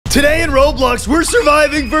Today in Roblox, we're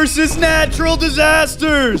surviving versus natural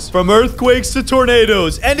disasters. From earthquakes to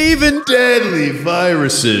tornadoes and even deadly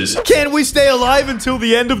viruses. Can we stay alive until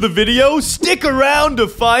the end of the video? Stick around to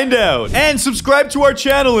find out. And subscribe to our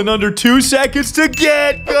channel in under 2 seconds to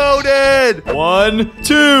get goated. 1,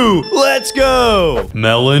 2, let's go.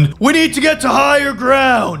 Melon, we need to get to higher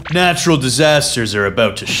ground. Natural disasters are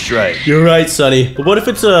about to strike. You're right, Sonny. But what if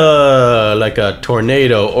it's like a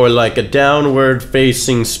tornado or like a downward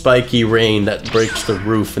facing spiky rain that breaks the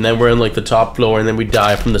roof, and then we're in like the top floor and then we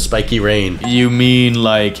die from the spiky rain? You mean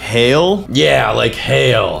like hail? Yeah, like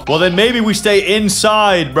hail. Well, then maybe we stay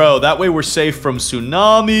inside, bro. That way we're safe from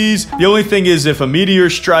tsunamis. The only thing is, if a meteor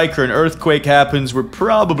strike or an earthquake happens, we're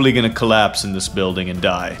probably gonna collapse in this building and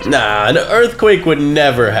die. Nah, an earthquake would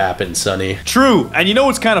never happen, Sonny. True. And you know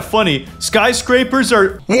what's kind of funny? Skyscrapers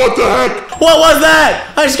are... What the heck? What was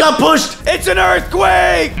that? I just got pushed. It's an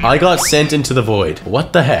earthquake! I got sent into the void.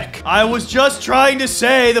 What the heck? I was just trying to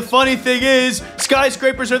say, the funny thing is,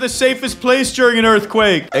 skyscrapers are the safest place during an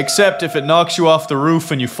earthquake. Except if it knocks you off the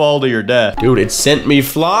roof and you fall to your death. Dude, it sent me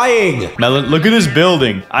flying. Melon, look at this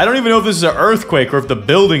building. I don't even know if this is an earthquake or if the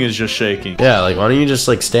building is just shaking. Yeah, like, why don't you just,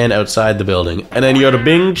 like, stand outside the building? And then you're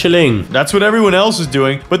bing chilling. That's what everyone else is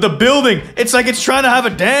doing. But the building, it's like it's trying to have a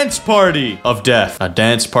dance party of death. A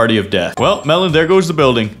dance party of death. Well, Melon, there goes the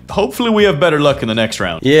building. Hopefully we have better luck in the next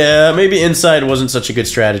round. Yeah, maybe inside wasn't such a good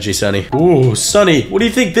strategy, Sonny. Ooh, Sonny, what do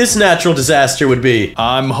you think this natural disaster would be?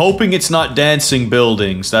 I'm hoping it's not dancing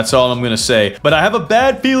buildings. That's all I'm gonna say. But I have a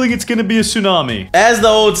bad feeling it's gonna be a tsunami. As the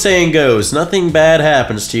old saying goes, nothing bad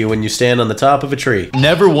happens to you when you stand on the top of a tree.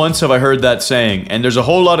 Never once have I heard that saying. And there's a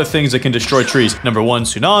whole lot of things that can destroy trees. Number 1,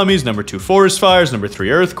 tsunamis. Number 2, forest fires. Number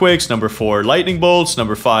 3, earthquakes. Number 4, lightning bolts.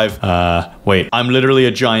 Number 5, wait. I'm literally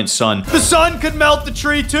a giant sun. The sun could melt the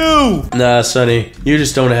tree too! Nah, Sonny, you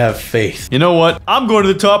just don't have faith. You know what? I'm going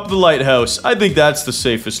to the top of the lighthouse. I think that's the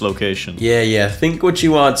safest location. Yeah, think what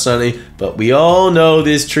you want, Sonny, but we all know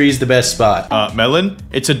this tree's the best spot. Melon,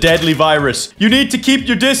 it's a deadly virus. You need to keep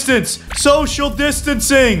your distance. Social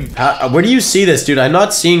distancing. Where do you see this, dude? I'm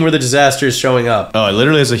not seeing where the disaster is showing up. Oh, it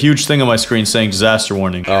literally has a huge thing on my screen saying disaster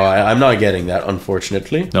warning. Oh, I'm not getting that,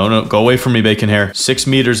 unfortunately. No, go away from me, bacon hair. 6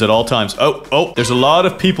 meters at all times. Oh, there's a lot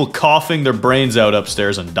of people coughing their brains out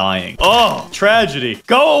upstairs and dying. Oh, tragedy.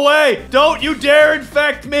 Go away. Don't you dare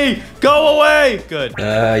infect me. Go away. Good.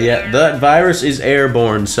 Yeah, that virus is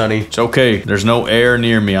airborne, Sonny. It's okay. There's no air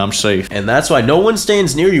near me. I'm safe. And that's why no one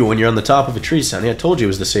stands near you when you're on the top of a tree, Sonny. I told you it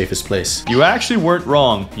was the safest place. You actually weren't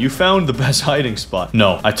wrong. You found the best hiding spot.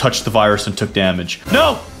 No, I touched the virus and took damage.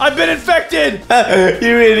 No, I've been infected.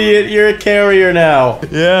 You idiot. You're a carrier now.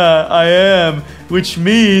 Yeah, I am. Which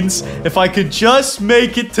means if I could just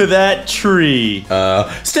make it to that tree.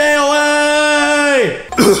 Stay away!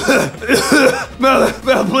 Melon,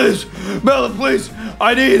 please. Melon, please.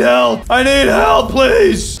 I need help. I need help,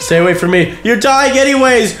 please. Stay away from me. You're dying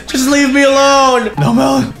anyways. Just leave me alone. No,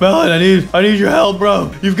 Melon, I need your help,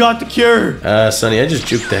 bro. You've got the cure. Sonny, I just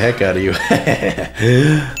juked the heck out of you.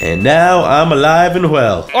 And now I'm alive and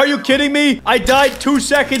well. Are you kidding me? I died 2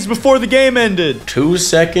 seconds before the game ended. 2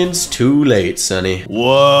 seconds too late, Sonny.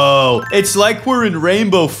 Whoa. It's like we're in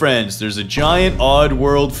Rainbow Friends. There's a giant odd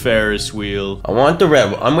world Ferris wheel. I want the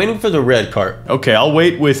red one. I'm waiting for the red cart. Okay, I'll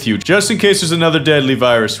wait with you. Just in case there's another deadly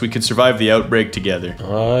virus, we can survive the outbreak together.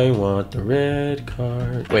 I want the red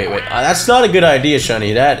cart. Wait. That's not a good idea,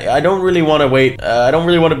 Shani. I don't really want to wait. I don't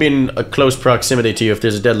really want to be in a close proximity to you if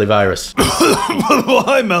there's a deadly virus.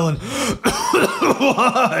 Why, Melon?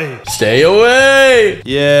 Why? Stay away!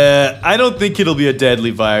 Yeah, I don't think it'll be a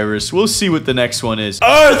deadly virus. We'll see what the next one is.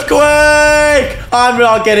 Earthquake! I'm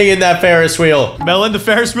not getting in that Ferris wheel. Melon, the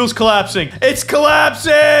Ferris wheel's collapsing. It's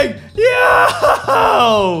collapsing!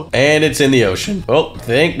 Yo! And it's in the ocean. Oh,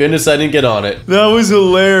 thank goodness I didn't get on it. That was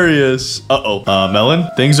hilarious. Melon,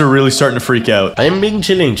 things are really starting to freak out. I'm being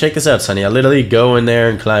chilling. Check this out, Sonny. I'll literally go in there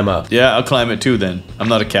and climb up. Yeah, I'll climb it too then. I'm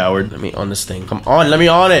not a coward. Let me on this thing. Come on, let me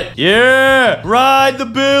on it. Yeah! Ride the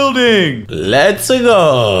building! Let's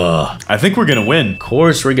go. I think we're gonna win. Of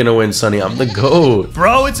course we're gonna win, Sonny. I'm the GOAT.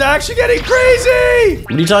 Bro, it's actually getting crazy!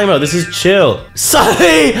 What are you talking about? This is chill.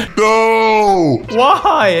 Sonny! No!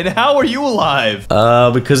 Why? And how are you alive?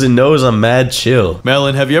 Because it knows I'm mad chill.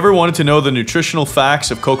 Melon, have you ever wanted to know the nutritional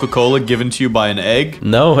facts of Coca-Cola given to you by an egg?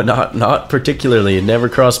 No, not particularly. It never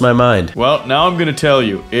crossed my mind. Well, now I'm gonna tell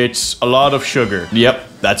you. It's a lot of sugar. Yep.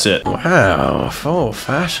 That's it. Wow. Oh,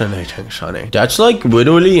 fascinating, Sonny. That's like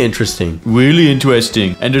literally interesting. Really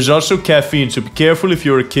interesting. And there's also caffeine, so be careful if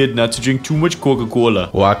you're a kid not to drink too much Coca-Cola.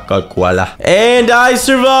 Coca-Cola. And I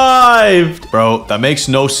survived. Bro, that makes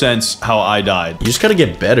no sense how I died. You just gotta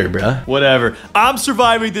get better, bruh. Whatever. I'm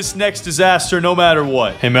surviving this next disaster no matter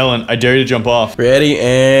what. Hey, Melon, I dare you to jump off. Ready,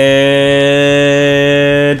 and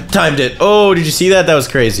timed it. Oh, did you see that? That was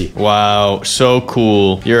crazy. Wow, so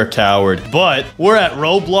cool. You're a coward. But we're at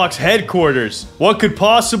Roblox headquarters. What could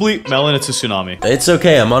possibly... Melon, it's a tsunami. It's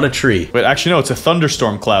okay, I'm on a tree. Wait, actually, no, it's a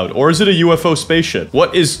thunderstorm cloud. Or is it a UFO spaceship?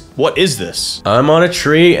 What is this? I'm on a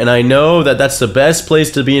tree, and I know that that's the best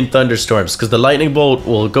place to be in thunderstorms, because the lightning bolt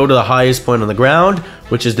will go to the highest point on the ground,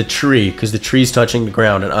 which is the tree, because the tree's touching the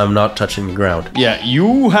ground, and I'm not touching the ground. Yeah,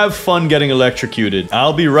 you have fun getting electrocuted.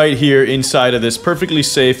 I'll be right here inside of this perfectly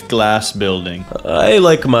safe glass building. I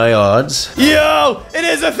like my odds. Yo, it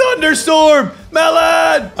is a thunderstorm!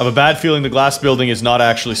 Melon! I have a bad feeling the glass building is not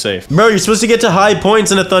actually safe. Bro, you're supposed to get to high points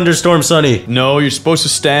in a thunderstorm, Sonny. No, you're supposed to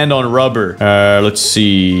stand on rubber. Let's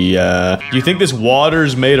see. Do you think this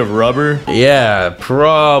water's made of rubber? Yeah,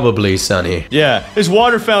 probably, Sonny. Yeah, this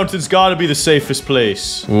water fountain's gotta be the safest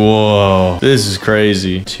place. Whoa, this is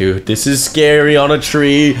crazy. Dude, this is scary on a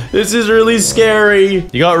tree. This is really scary.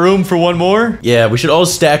 You got room for one more? Yeah, we should all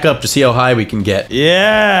stack up to see how high we can get.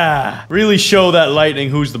 Yeah, really show that lightning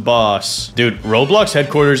who's the boss. Dude, Roblox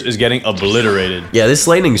headquarters is getting obliterated. Yeah, this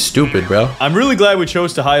lightning's stupid, bro. I'm really glad we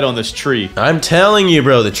chose to hide on this tree. I'm telling you,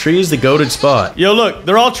 bro, the tree is the goated spot. Yo, look,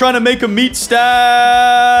 they're all trying to make a meat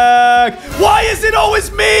stack. Why is it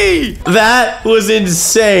always me? That was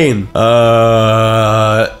insane.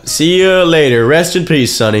 See you later. Rest in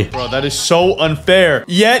peace, Sonny. Bro, that is so unfair.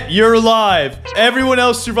 Yet, you're alive. Everyone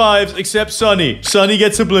else survives except Sunny. Sunny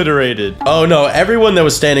gets obliterated. Oh, no, everyone that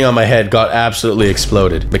was standing on my head got absolutely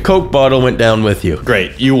exploded. The Coke bottle went down with you.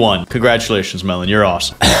 Great, you won. Congratulations, Melon. You're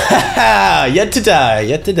awesome. Yet to die,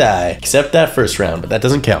 yet to die. Except that first round, but that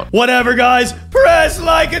doesn't count. Whatever, guys. Press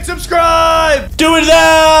like and subscribe. Do it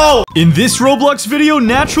now! In this Roblox video,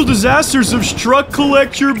 natural disasters have struck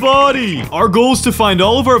Collect Your Body. Our goal is to find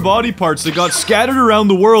all of our body parts that got scattered around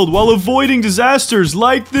the world while avoiding disasters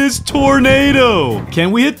like this tornado.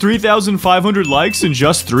 Can we hit 3,500 likes in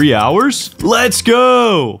just 3 hours? Let's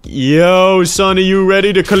go. Yo, Sonny, you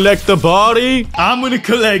ready to collect the body? I'm gonna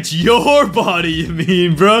collect your body, you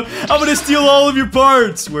mean, bro? I'm gonna steal all of your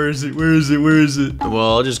parts. Where is it? Where is it? Where is it?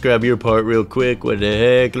 Well, I'll just grab your part real quick. What the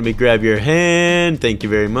heck? Let me grab your hand. Thank you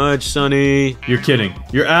very much, Sonny. You're kidding.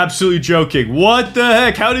 You're absolutely joking. What the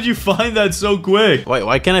heck? How did you find that so quick? Wait,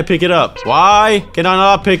 why can't I pick it up? Why can I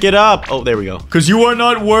not pick it up? Oh, there we go. Because you are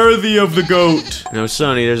not worthy of the goat. No,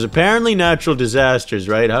 Sonny, there's apparently natural disasters,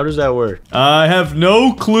 right? How does that work? I have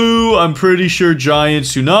no clue. I'm pretty sure giant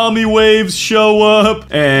tsunami waves show up,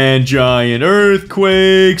 and giant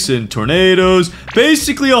earthquakes and tornadoes.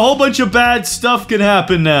 Basically, a whole bunch of bad stuff can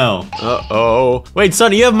happen now. Uh-oh. Wait,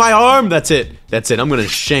 Sonny, you have my arm? That's it. That's it. I'm gonna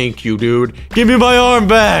shank you, dude. Give me my arm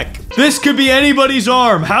back. This could be anybody's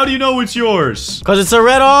arm. How do you know it's yours? Because it's a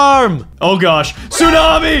red arm. Oh, gosh.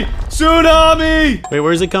 Tsunami! Tsunami! Wait,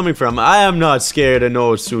 where's it coming from? I am not scared of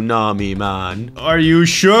no tsunami, man. Are you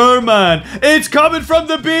sure, man? It's coming from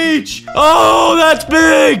the beach! Oh, that's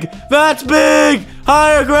big! That's big!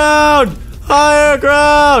 Higher ground! Higher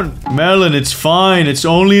ground! Melon, it's fine. It's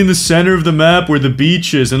only in the center of the map where the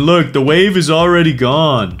beach is. And look, the wave is already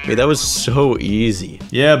gone. Wait, that was so easy.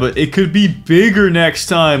 Yeah, but it could be bigger next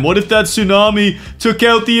time. What if that tsunami took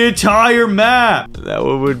out the entire map? That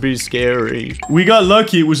would be scary. We got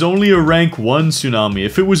lucky. It was only a rank 1 tsunami.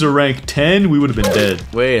 If it was a rank 10, we would have been dead.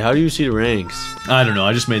 Wait, how do you see the ranks? I don't know.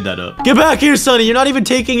 I just made that up. Get back here, Sonny. You're not even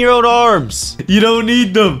taking your own arms. You don't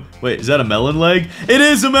need them. Wait, is that a melon leg? It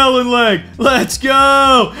is a melon leg. Let's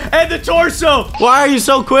go. And the torso. Why are you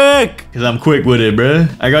so quick? Because I'm quick with it,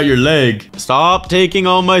 bruh. I got your leg. Stop taking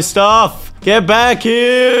all my stuff. Get back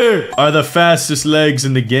here. Are the fastest legs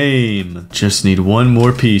in the game. Just need one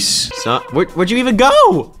more piece. Where'd you even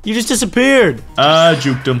go? You just disappeared. I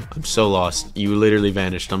juked him. I'm so lost. You literally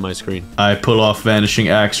vanished on my screen. I pull off vanishing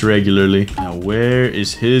acts regularly. Now, where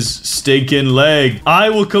is his stinking leg? I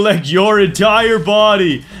will collect your entire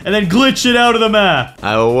body and then glitch it out of the map.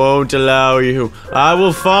 I won't allow you. I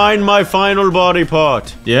will find my final body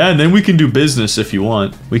part. Yeah, and then we can do business if you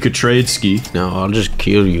want. We could trade ski. No, I'll just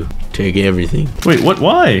kill you. Take everything. Wait, what?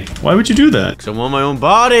 Why? Why would you do that? Because I want my own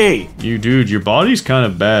body. You, dude, your body's kind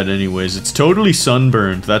of bad anyways. It's totally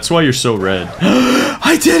sunburned. That's why you're so red.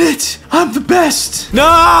 I did it! I'm the best!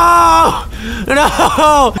 No!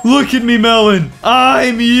 No! Look at me, Melon.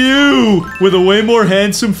 I'm you! With a way more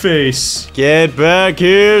handsome face. Get back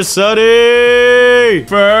here, Sonny! me.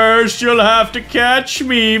 First, you'll have to catch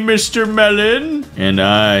me, Mr. Melon. And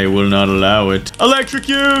I will not allow it.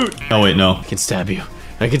 Electrocute! Oh, wait, no. I can stab you.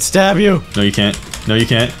 I can stab you. No, you can't. No, you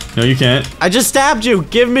can't. No, you can't. I just stabbed you.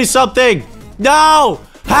 Give me something. No!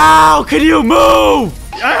 How can you move?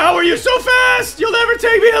 How are you so fast? You'll never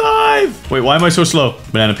take me alive. Wait, why am I so slow?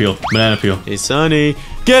 Banana peel. Banana peel. Hey, Sonny.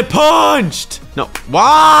 Get punched. No.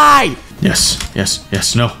 Why? Yes. Yes.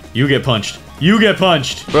 Yes. No. You get punched. You get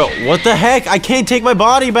punched. Bro, what the heck? I can't take my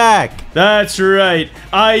body back. That's right.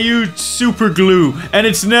 I used super glue, and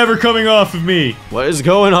it's never coming off of me. What is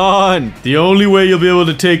going on? The only way you'll be able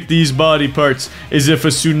to take these body parts is if a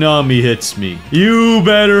tsunami hits me. You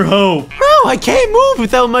better hope. Bro, I can't move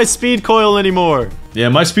without my speed coil anymore. Yeah,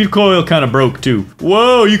 my speed coil kind of broke too.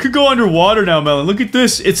 Whoa, you could go underwater now, Melon. Look at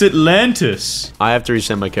this. It's Atlantis. I have to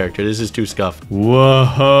reset my character. This is too scuffed.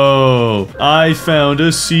 Whoa, I found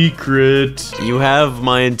a secret. You have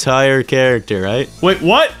my entire character, right? Wait,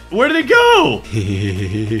 what? Where did it go?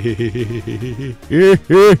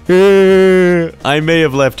 I may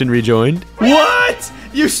have left and rejoined. What?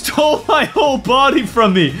 You stole my whole body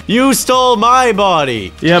from me. You stole my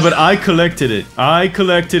body. Yeah, but I collected it. I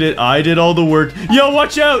collected it. I did all the work. Yo,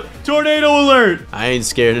 watch out. Tornado alert. I ain't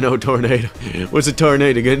scared of no tornado. What's a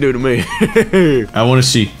tornado gonna do to me? I want to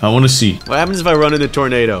see. I want to see. What happens if I run into a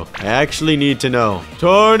tornado? I actually need to know.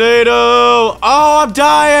 Tornado! Oh, I'm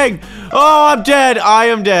dying! Oh, I'm dead. I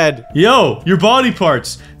am dead. Yo, your body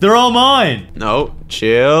parts. They're all mine. No,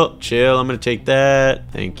 chill, chill. I'm gonna take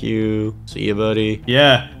that. Thank you. See ya, buddy.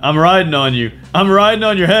 Yeah, I'm riding on you. I'm riding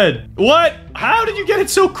on your head. What? How did you get it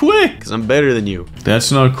so quick? Because I'm better than you.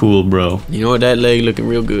 That's not cool, bro. You know what? That leg looking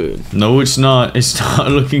real good. No, it's not. It's not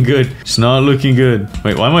looking good. It's not looking good.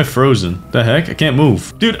 Wait, why am I frozen? The heck? I can't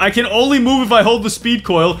move. Dude, I can only move if I hold the speed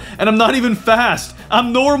coil, and I'm not even fast.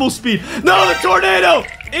 I'm normal speed. No, the tornado!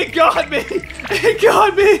 It got me! It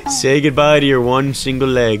got me! Say goodbye to your one single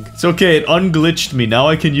leg. It's okay, it unglitched me. Now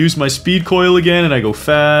I can use my speed coil again and I go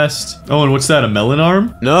fast. Oh, and what's that, a melon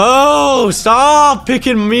arm? No! Stop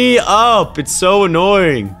picking me up! It's so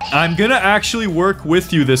annoying. I'm gonna actually work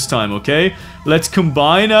with you this time, okay? Let's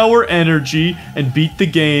combine our energy and beat the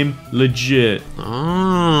game legit.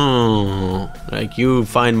 Oh, like you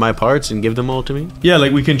find my parts and give them all to me? Yeah,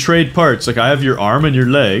 like we can trade parts. Like I have your arm and your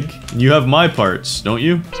leg, and you have my parts, don't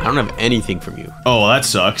you? I don't have anything from you. Oh, well, that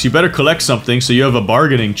sucks. You better collect something so you have a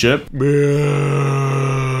bargaining chip.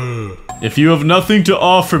 If you have nothing to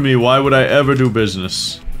offer me, why would I ever do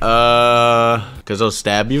business? Because I'll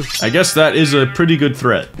stab you? I guess that is a pretty good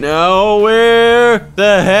threat. No, where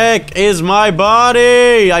the heck is my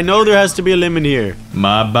body? I know there has to be a limit here.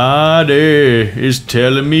 My body is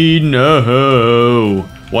telling me no.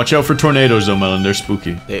 Watch out for tornadoes though, Melon. They're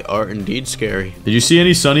spooky. They are indeed scary. Did you see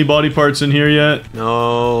any sunny body parts in here yet?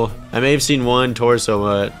 No. I may have seen one torso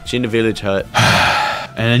hut. In the village hut.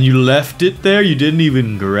 And you left it there? You didn't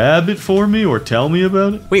even grab it for me or tell me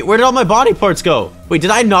about it? Wait, where did all my body parts go? Wait,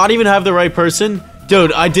 did I not even have the right person?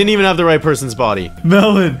 Dude, I didn't even have the right person's body.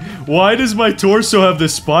 Melon, why does my torso have the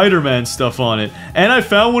Spider-Man stuff on it? And I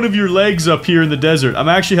found one of your legs up here in the desert. I'm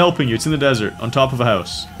actually helping you. It's in the desert, on top of a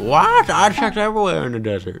house. What? I checked everywhere in the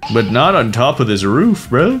desert. But not on top of this roof,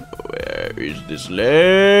 bro. Where is this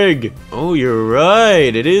leg? Oh, you're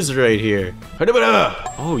right. It is right here.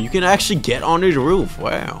 Oh, you can actually get on the roof.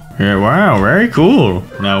 Wow. Yeah, wow, very cool.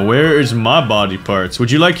 Now, where is my body parts?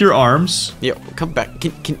 Would you like your arms? Yeah, come back.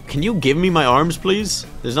 Can you give me my arms, please?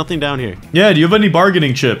 There's nothing down here. Yeah, do you have any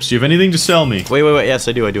bargaining chips? Do you have anything to sell me? Wait. Yes,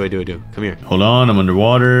 I do. Come here. Hold on, I'm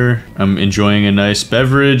underwater. I'm enjoying a nice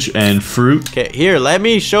beverage and fruit. Okay, here, let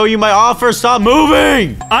me show you my offer. Stop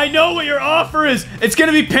moving! I know what your offer is. It's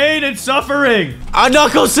gonna be pain and suffering. A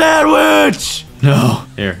knuckle sandwich! No.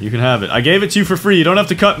 Here, you can have it. I gave it to you for free. You don't have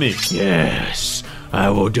to cut me. Yes, I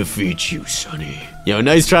will defeat you, Sonny. Yo,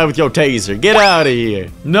 nice try with your taser. Get out of here.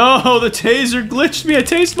 No, the taser glitched me. I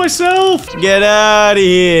tased myself. Get out of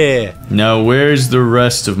here. Now, where's the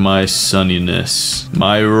rest of my sunniness?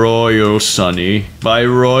 My royal sunny. By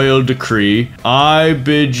royal decree, I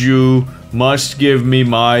bid you must give me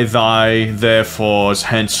my thy, therefore's,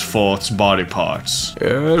 henceforth's body parts.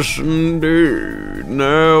 Yes, indeed.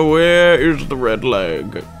 Now, where is the red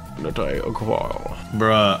leg that I acquire?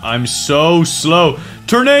 Bruh, I'm so slow.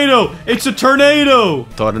 Tornado! It's a tornado!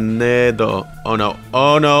 Tornado. Oh no.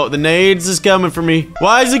 Oh no. The nades is coming for me.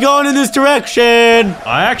 Why is it going in this direction?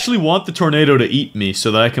 I actually want the tornado to eat me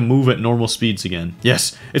so that I can move at normal speeds again.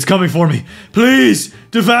 Yes, it's coming for me. Please,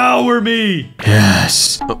 devour me!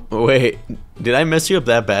 Yes. Oh, wait. Did I mess you up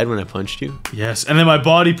that bad when I punched you? Yes, and then my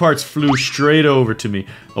body parts flew straight over to me.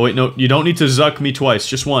 Oh wait, no, you don't need to zuck me twice,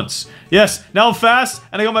 just once. Yes, now I'm fast,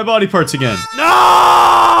 and I got my body parts again.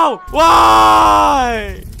 No!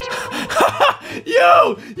 Why?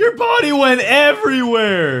 Yo, your body went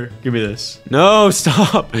everywhere. Give me this. No,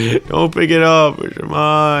 stop. Don't pick it up. It's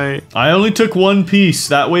mine. I only took one piece.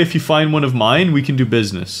 That way, if you find one of mine, we can do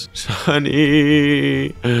business.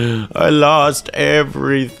 Sonny, I lost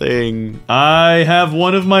everything. I have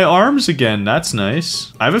one of my arms again. That's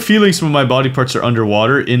nice. I have a feeling some of my body parts are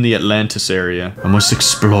underwater in the Atlantis area. I must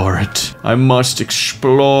explore it. I must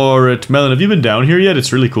explore it. Melon, have you been down here yet?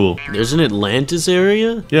 It's really cool. There's an Atlantis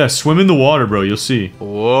area? Yeah, swim in the water, bro. You'll see.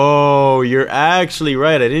 Whoa, you're actually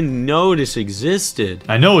right. I didn't know this existed.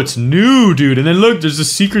 I know, it's new, dude. And then look, there's a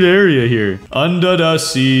secret area here. Under the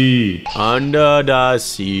sea. Under the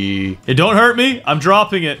sea. Hey, don't hurt me. I'm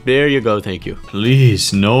dropping it. There you go, thank you.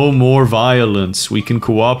 Please, no more violence. We can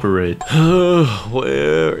cooperate.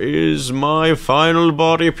 Where is my final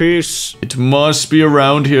body piece? It must be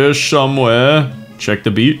around here somewhere. Check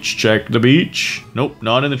the beach. Check the beach. Nope,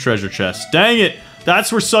 not in the treasure chest. Dang it.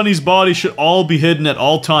 That's where Sunny's body should all be hidden at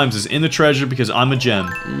all times, is in the treasure because I'm a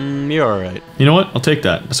gem. You're alright. You know what? I'll take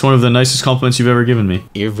that. That's one of the nicest compliments you've ever given me.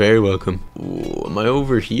 You're very welcome. Ooh, am I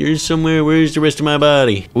over here somewhere? Where's the rest of my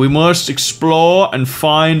body? We must explore and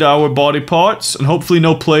find our body parts, and hopefully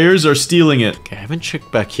no players are stealing it. Okay, I haven't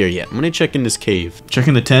checked back here yet. I'm gonna check in this cave.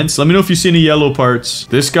 Checking the tents. Let me know if you see any yellow parts.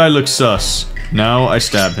 This guy looks sus. Now I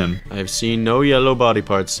stab him. I've seen no yellow body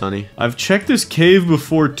parts, Sonny. I've checked this cave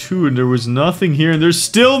before too, and there was nothing here, and there's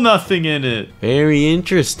still nothing in it. Very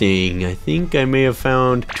interesting. I think I may have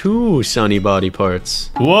found 2 Sonny body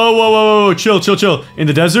parts. Whoa, whoa, whoa, whoa, chill, chill, chill. In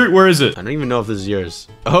the desert? Where is it? I don't even know if this is yours.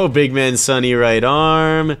 Oh, big man Sonny right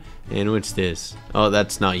arm. And what's this? Oh,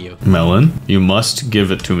 that's not you. Melon, you must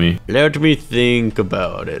give it to me. Let me think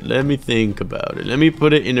about it. Let me think about it. Let me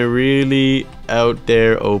put it in a really out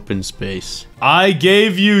there open space. I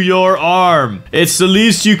gave you your arm. It's the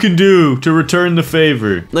least you can do to return the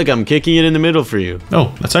favor. Look, I'm kicking it in the middle for you.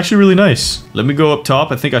 Oh, that's actually really nice. Let me go up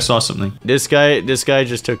top. I think I saw something. This guy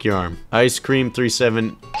just took your arm. Ice cream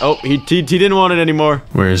 37. Oh, he didn't want it anymore.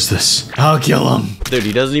 Where is this? I'll kill him. Dude,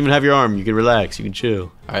 he doesn't even have your arm. You can relax. You can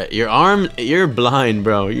chill. All right, your arm, you're blind,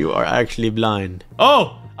 bro. You are actually blind.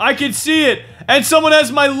 Oh, I can see it. And someone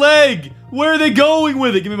has my leg. Where are they going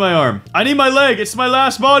with it? Give me my arm. I need my leg. It's my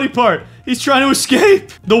last body part. He's trying to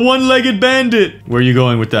escape. The one-legged bandit. Where are you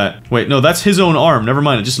going with that? Wait, no, that's his own arm. Never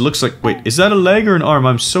mind. It just looks like... Wait, is that a leg or an arm?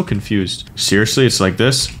 I'm so confused. Seriously, it's like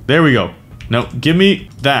this? There we go. No, give me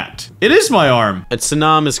that. It is my arm.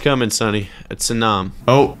 Sanam is coming, Sonny. It's Sanam.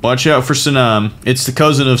 Oh, watch out for Sanam. It's the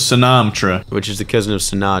cousin of Sinatra. Which is the cousin of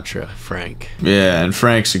Sinatra, Frank. Yeah, and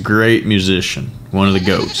Frank's a great musician. One of the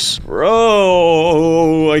goats.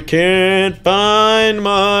 Bro, I can't find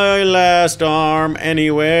my last arm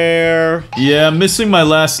anywhere. Yeah, I'm missing my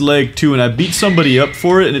last leg too, and I beat somebody up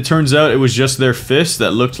for it, and it turns out it was just their fist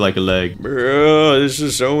that looked like a leg. Bro, this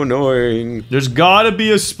is so annoying. There's gotta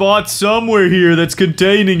be a spot somewhere here that's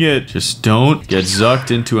containing it. Just don't get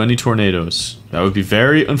zucked into any tornadoes. That would be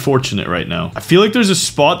very unfortunate right now. I feel like there's a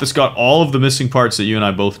spot that's got all of the missing parts that you and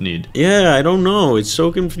I both need. Yeah, I don't know. It's so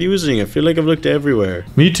confusing. I feel like I've looked everywhere.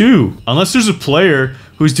 Me too. Unless there's a player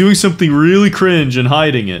who's doing something really cringe and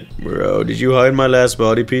hiding it. Bro, did you hide my last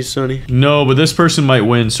body piece, Sonny? No, but this person might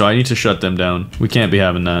win, so I need to shut them down. We can't be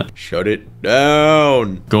having that. Shut it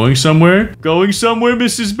down. Going somewhere? Going somewhere,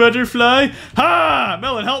 Mrs. Butterfly? Ha!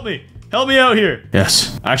 Melon, help me! Help me out here.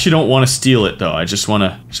 Yes. I actually don't want to steal it though. I just want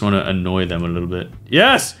to annoy them a little bit.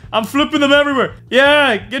 Yes! I'm flipping them everywhere.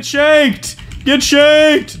 Yeah, get shanked. Get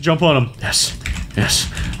shanked. Jump on them. Yes.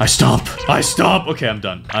 Yes. I stomp. I stomp. Okay, I'm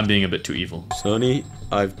done. I'm being a bit too evil. Sonny,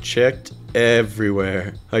 I've checked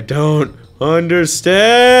everywhere. I don't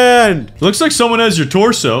understand. Looks like someone has your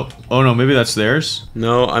torso. Oh no, maybe that's theirs.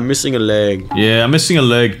 No, I'm missing a leg. Yeah, I'm missing a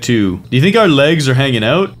leg too. Do you think our legs are hanging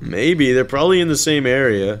out? Maybe. They're probably in the same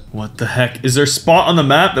area. What the heck? Is there a spot on the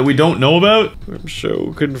map that we don't know about? I'm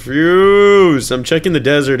so confused. I'm checking the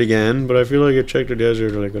desert again, but I feel like I've checked the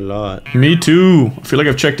desert like a lot. Me too. I feel like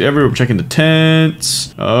I've checked everywhere. I'm checking the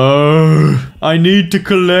tents. Oh, I need to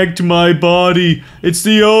collect my body. It's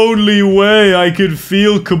the only way I can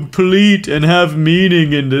feel complete and have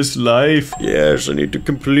meaning in this life. Yes, I need to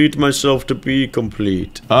complete myself to be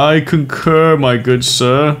complete. I concur, my good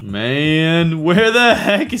sir. Man, where the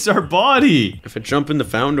heck is our body? If I jump in the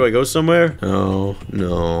fountain, do I go somewhere? Oh,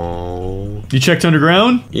 no. You checked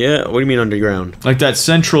underground? Yeah, what do you mean underground? Like that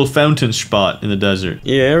central fountain spot in the desert.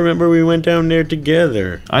 Yeah, I remember we went down there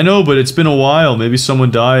together. I know, but it's been a while. Maybe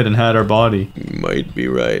someone died and had our body. You might be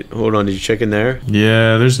right. Hold on, did you check in there?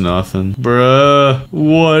 Yeah, there's nothing. Bruh,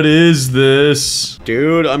 what is this?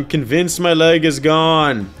 Dude, I'm convinced my leg is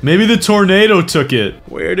gone. Maybe the tornado took it.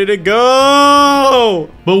 Where did it go?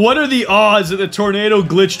 But what are the odds that the tornado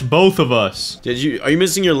glitched both of us? Are you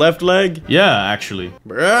missing your left leg? Yeah, actually.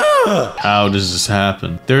 Bruh. How does this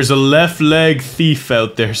happen? There's a left leg thief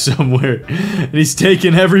out there somewhere, and he's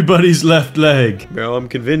taking everybody's left leg. Bro, I'm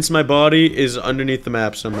convinced my body is underneath the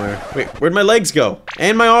map somewhere. Wait, where'd my legs go?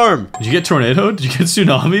 And my arm. Did you get tornadoed? Did you get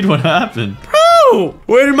tsunami'd? What happened? Bro,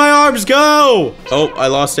 where did my arms go? Oh, I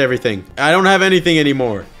lost everything. I don't have anything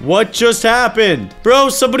anymore. What just happened? Bro,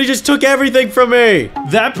 somebody just took everything from me.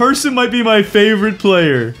 That person might be my favorite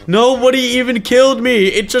player. Nobody even killed me.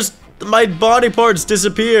 It just, my body parts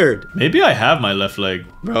disappeared. Maybe I have my left leg.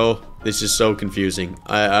 Bro, this is so confusing.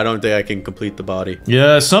 I don't think I can complete the body.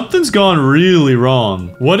 Yeah, something's gone really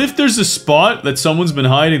wrong. What if there's a spot that someone's been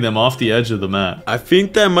hiding them off the edge of the map? I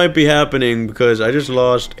think that might be happening because I just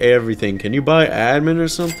lost everything. Can you buy admin or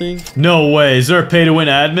something? No way. Is there a pay-to-win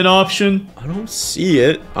admin option? I don't see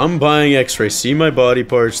it. I'm buying X-ray. See my body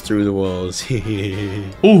parts through the walls.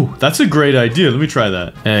 Ooh, that's a great idea. Let me try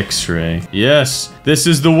that. X-ray. Yes, this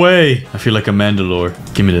is the way. I feel like a Mandalore.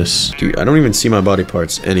 Give me this. Dude, I don't even see my body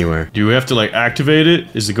parts anywhere. Do we have to like activate it?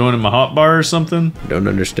 Is it going in my hotbar or something? I don't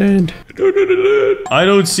understand. I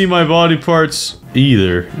don't see my body parts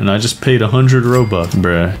either, and I just paid 100 Robux.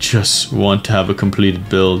 Bruh, just want to have a completed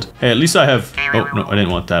build. Hey, at least I have... Oh, no, I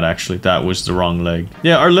didn't want that, actually. That was the wrong leg.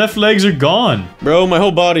 Yeah, our left legs are gone. Bro, my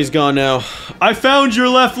whole body's gone now. I found your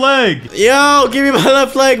left leg. Yo, give me my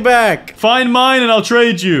left leg back. Find mine and I'll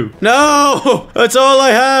trade you. No, that's all I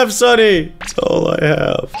have, Sonny. That's all I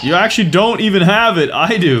have. You actually don't even have it.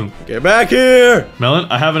 I do. Get back here. Melon,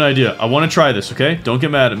 I have an idea. I want to try this, okay? Don't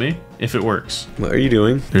get mad at me if it works. What are you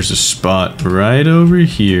doing? There's a spot right over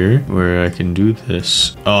here where I can do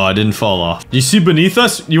this. Oh, I didn't fall off. Do you see beneath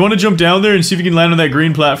us? You want to jump down there and see if you can land on that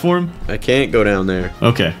green platform? I can't go down there.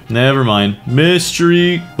 Okay, never mind.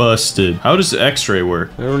 Mystery busted. How does the X-ray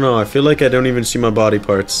work? I don't know. I feel like I don't even see my body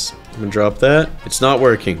parts. I'm gonna drop that. It's not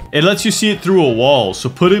working. It lets you see it through a wall, so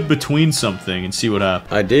put it between something and see what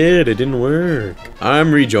happens. I did. It didn't work.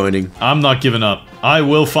 I'm rejoining. I'm not giving up. I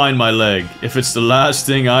will find my leg if it's the last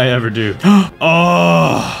thing I ever do.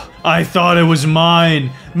 Oh, I thought it was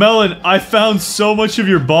mine. Melon, I found so much of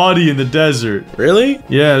your body in the desert. Really?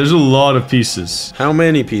 Yeah, there's a lot of pieces. How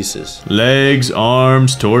many pieces? Legs,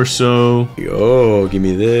 arms, torso. Yo, give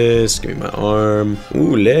me this. Give me my arm.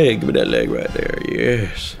 Ooh, leg. Give me that leg right there.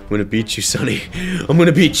 Yes. I'm gonna beat you, Sonny. I'm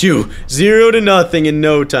gonna beat you. 0 to nothing in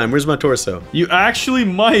no time. Where's my torso? You actually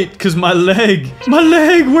might, because my leg. My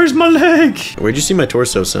leg! Where's my leg? Where'd you see my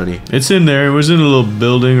torso, Sonny? It's in there. It was in a little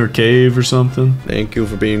building or cave or something. Thank you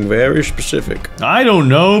for being very specific. I don't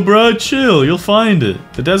know, bro. Chill. You'll find it.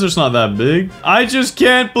 The desert's not that big. I just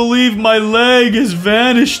can't believe my leg has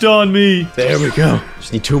vanished on me. There we go.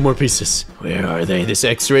 Just need 2 more pieces. Where are they? This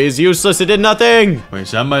X-ray is useless. It did nothing. Wait,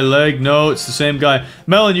 is that my leg? No, it's the same guy.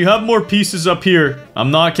 Melon, you have more pieces up here. I'm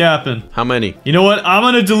not capping. How many? You know what? I'm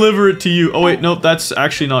gonna deliver it to you. Oh, wait, no, that's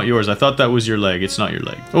actually not yours. I thought that was your leg. It's not your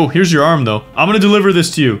leg. Oh, here's your arm, though. I'm gonna deliver this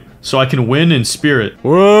to you so I can win in spirit.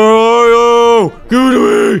 Where are you? Give it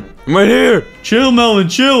to me. I'm right here. Chill, Melon,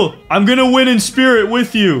 chill. I'm gonna win in spirit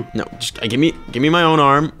with you. No, just give me my own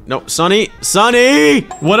arm. No, Sonny.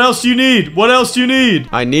 What else do you need? What else do you need?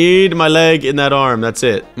 I need my leg in that arm. That's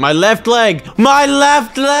it. My left leg. My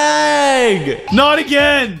left leg. Not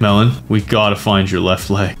again. Melon, we gotta find your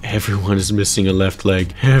left leg. Everyone is missing a left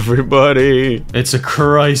leg. Everybody. It's a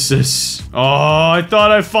crisis. Oh, I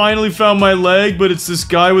thought I finally found my leg, but it's this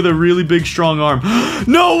guy with a really big, strong arm.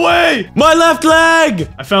 No way! My left leg.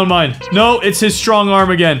 I found mine. No, it's his strong arm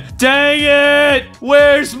again. Dang it!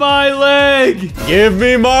 Where's my leg? Give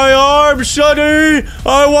me my arm, Sonny!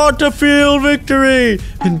 I want to feel victory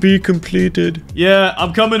and be completed. Yeah,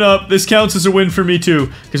 I'm coming up. This counts as a win for me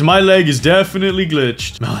too, because my leg is definitely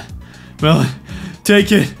glitched. Melon,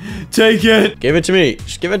 take it. Take it. Give it to me.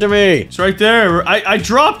 Just give it to me. It's right there. I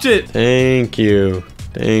dropped it. Thank you.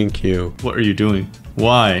 Thank you. What are you doing?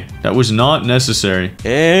 Why? That was not necessary.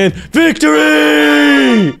 And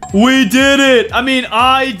victory! We did it! I mean,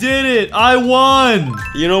 I did it! I won!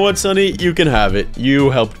 You know what, Sonny? You can have it. You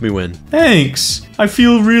helped me win. Thanks. I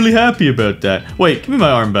feel really happy about that. Wait, give me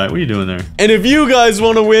my arm back. What are you doing there? And if you guys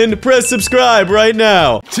want to win, press subscribe right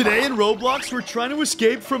now. Today in Roblox, we're trying to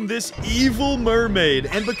escape from this evil mermaid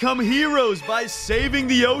and become heroes by saving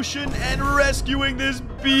the ocean and rescuing this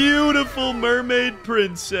beautiful mermaid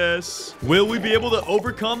princess. Will we be able to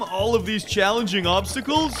overcome all of these challenging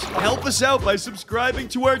obstacles? Help us out by subscribing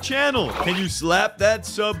to our channel. Can you slap that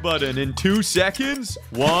sub button in 2 seconds?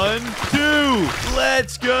 1, 2,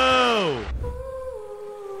 let's go!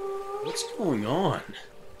 What's going on?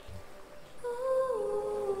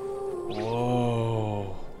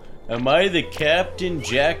 Whoa. Am I the Captain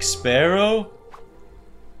Jack Sparrow?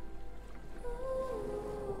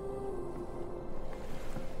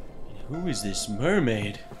 Who is this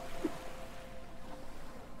mermaid?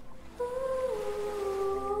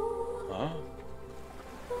 Huh?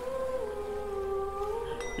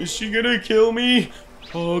 Is she gonna kill me?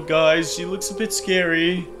 Oh, guys, she looks a bit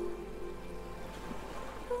scary.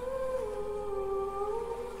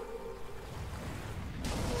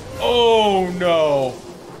 Oh, no.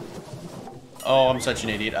 Oh, I'm such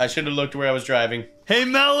an idiot. I should have looked where I was driving. Hey,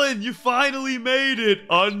 Melon, you finally made it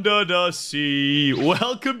under the sea.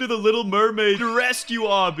 Welcome to the Little Mermaid Rescue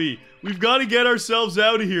Obby. We've got to get ourselves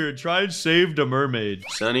out of here and try and save the mermaid.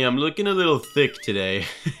 Sonny, I'm looking a little thick today.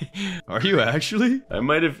 Are you actually? I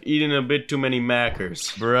might have eaten a bit too many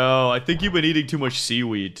macros. Bro, I think you've been eating too much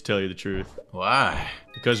seaweed, to tell you the truth. Why?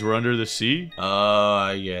 Because we're under the sea? Oh,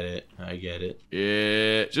 I get it. I get it.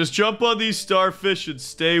 Yeah, just jump on these starfish and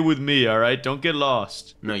stay with me, alright? Don't get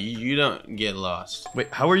lost. No, you don't get lost.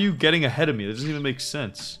 Wait, how are you getting ahead of me? That doesn't even make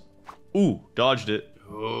sense. Ooh, dodged it.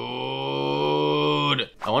 Good.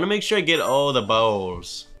 I want to make sure I get all the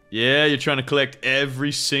balls. Yeah, you're trying to collect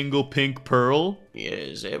every single pink pearl?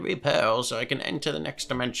 Yes, every pearl so I can enter the next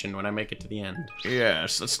dimension when I make it to the end.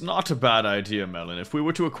 Yes, that's not a bad idea, Melon. If we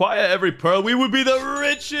were to acquire every pearl, we would be the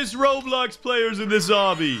richest Roblox players in this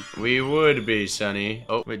hobby. We would be, Sonny.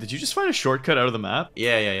 Oh, Wait, did you just find a shortcut out of the map?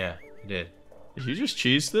 yeah, I did. Did you just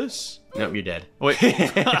cheese this? Nope, you're dead. Wait.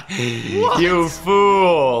 You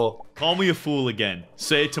fool! Call me a fool again.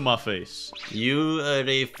 Say it to my face. You are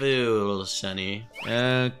a fool, Sonny.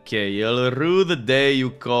 Okay, you'll rue the day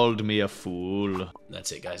you called me a fool.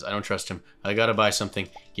 That's it, guys. I don't trust him. I gotta buy something.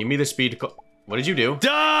 Give me the speed to call. What did you do?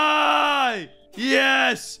 Die!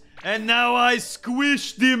 Yes! And now I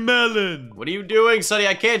squish the melon. What are you doing, Sonny?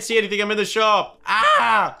 I can't see anything. I'm in the shop.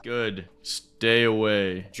 Ah! Good. Stay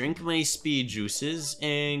away. Drink my speed juices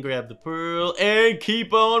and grab the pearl and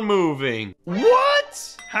keep on moving.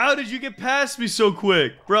 What? How did you get past me so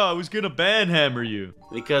quick? Bro, I was gonna banhammer you.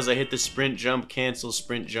 Because I hit the sprint, jump, cancel,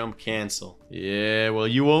 sprint, jump, cancel. Yeah, well,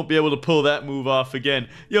 you won't be able to pull that move off again.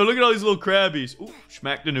 Yo, look at all these little crabbies. Ooh,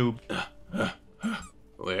 smack the noob.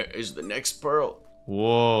 Where is the next pearl?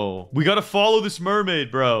 Whoa. We gotta follow this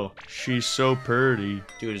mermaid, bro. She's so pretty.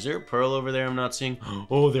 Dude, is there a pearl over there I'm not seeing?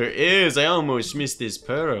 Oh, there is. I almost missed this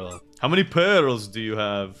pearl. How many pearls do you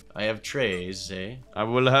have? I have trays, eh? I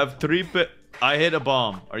will have 3 I hit a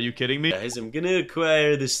bomb. Are you kidding me? Guys, I'm gonna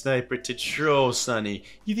acquire the sniper to troll Sonny.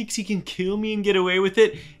 You think he can kill me and get away with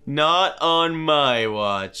it? Not on my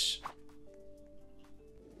watch.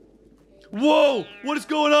 Whoa! What is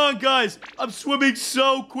going on, guys? I'm swimming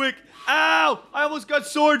so quick. Ow! I almost got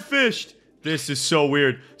swordfished. This is so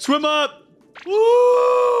weird. Swim up!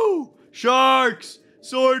 Woo! Sharks!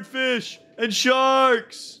 Swordfish! And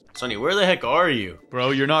sharks! Sonny, where the heck are you?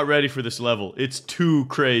 Bro, you're not ready for this level. It's too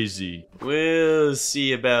crazy. We'll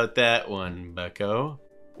see about that one, bucko.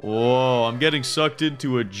 Whoa, I'm getting sucked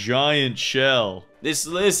into a giant shell. This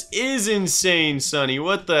list is insane, Sonny.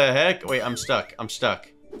 What the heck? Wait, I'm stuck. I'm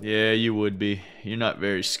stuck. Yeah, you would be. You're not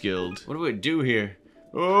very skilled. What do I do here?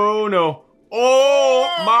 Oh, no.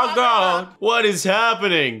 Oh, my God. What is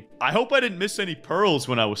happening? I hope I didn't miss any pearls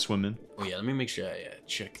when I was swimming. Oh, yeah, let me make sure I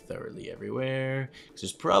check thoroughly everywhere. 'Cause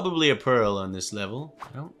there's probably a pearl on this level.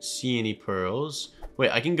 I don't see any pearls.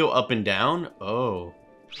 Wait, I can go up and down? Oh.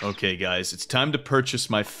 Okay, guys, it's time to purchase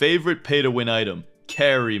my favorite pay-to-win item,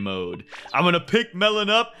 carry mode. I'm gonna pick Melon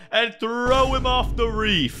up and throw him off the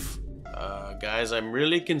reef. Guys, I'm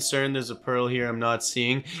really concerned there's a pearl here I'm not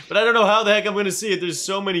seeing, but I don't know how the heck I'm gonna see it. There's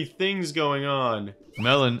so many things going on.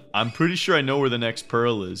 Melon, I'm pretty sure I know where the next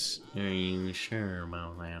pearl is. Are you sure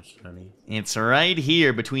about that, Sonny? It's right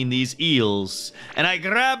here between these eels. And I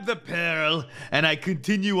grab the pearl, and I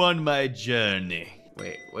continue on my journey.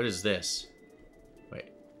 Wait, what is this? Wait,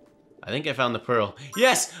 I think I found the pearl.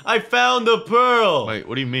 Yes, I found the pearl! Wait,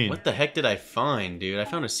 what do you mean? What the heck did I find, dude? I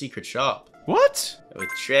found a secret shop. What? With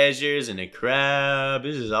treasures and a crab.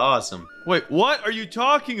 This is awesome. Wait, what are you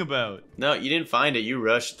talking about? No, you didn't find it. You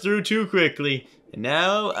rushed through too quickly. And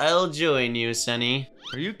now I'll join you, Sonny.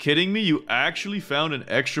 Are you kidding me? You actually found an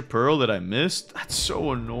extra pearl that I missed? That's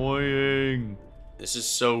so annoying. This is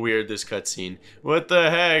so weird, this cutscene. What the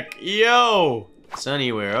heck? Yo!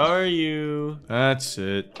 Sonny, where are you? That's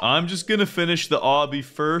it. I'm just gonna finish the obby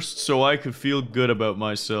first so I could feel good about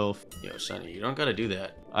myself. Yo, Sonny, you don't gotta do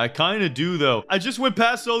that. I kinda do though. I just went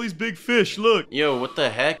past all these big fish, look. Yo, what the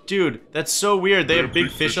heck? Dude, that's so weird. They have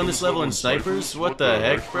big fish on this level and snipers? What the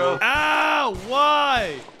heck, bro? Ow!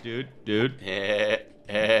 Why? Dude. Don't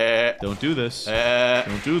do this.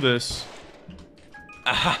 Don't do this.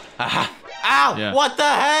 Ow! Yeah. What the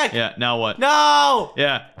heck? Yeah, now what? No!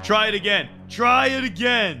 Yeah, try it again. Try it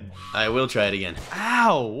again. I will try it again.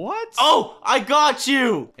 Ow, what? Oh, I got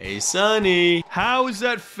you! Hey, Sonny. How is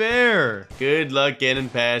that fair? Good luck getting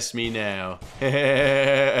past me now.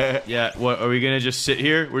 Yeah, what, are we gonna just sit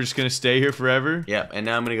here? We're just gonna stay here forever? Yep, and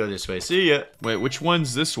now I'm gonna go this way. See ya. Wait, which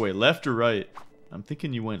one's this way? Left or right? I'm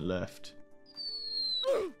thinking you went left.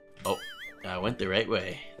 Oh, I went the right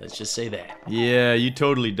way. Let's just say that. Yeah, you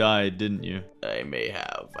totally died, didn't you? I may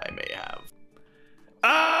have.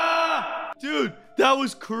 Ah! Dude, that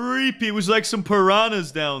was creepy. It was like some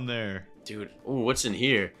piranhas down there. Dude, ooh, what's in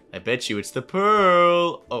here? I bet you it's the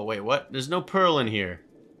pearl. Oh, wait, what? There's no pearl in here.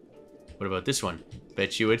 What about this one?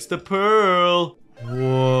 Bet you it's the pearl.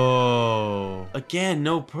 Whoa. Again,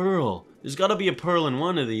 no pearl. There's gotta be a pearl in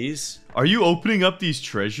one of these. Are you opening up these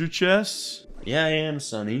treasure chests? Yeah, I am,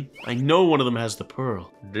 Sonny. I know one of them has the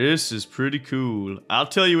pearl. This is pretty cool. I'll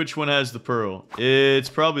tell you which one has the pearl. It's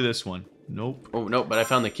probably this one. Nope. Oh, no, but I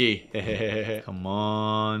found the key. Come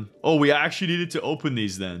on. Oh, we actually needed to open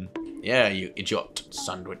these then. Yeah, you idiot.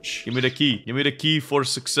 Sandwich. Give me the key. Give me the key for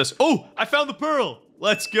success. Oh, I found the pearl.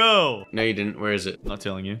 Let's go. No, you didn't. Where is it? Not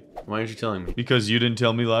telling you. Why aren't you telling me? Because you didn't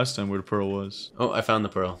tell me last time where the pearl was. Oh, I found the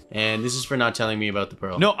pearl. And this is for not telling me about the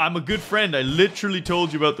pearl. No, I'm a good friend. I literally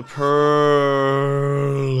told you about the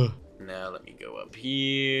pearl. Now let me go up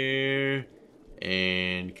here.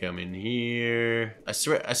 And come in here. I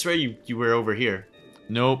swear you were over here.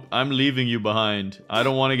 Nope, I'm leaving you behind. I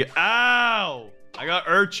don't want to get... Ow! I got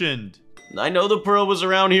urchined. I know the pearl was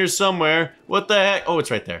around here somewhere. What the heck? Oh, it's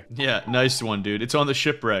right there. Yeah, nice one, dude. It's on the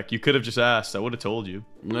shipwreck. You could have just asked. I would have told you.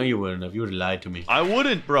 No, you wouldn't have. You would have lied to me. I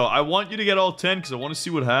wouldn't, bro. I want you to get all 10 because I want to see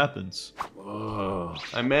what happens. Whoa.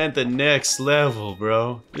 I'm at the next level,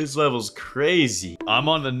 bro. This level's crazy. I'm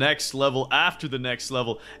on the next level after the next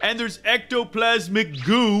level. And there's ectoplasmic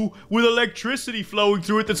goo with electricity flowing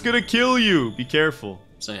through it that's gonna kill you. Be careful.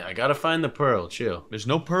 Sonny, I gotta find the pearl. Chill. There's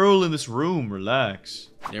no pearl in this room. Relax.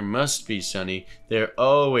 There must be, Sonny. There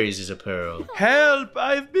always is a pearl. Help!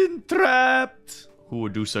 I've been trapped! Who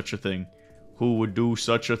would do such a thing? Who would do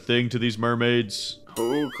such a thing to these mermaids?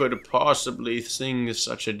 Who could possibly sing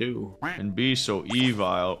such a do? And be so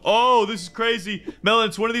evil. Oh, this is crazy. Melon,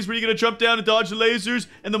 it's one of these where you're gonna jump down and dodge the lasers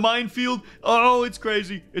and the minefield. Oh, it's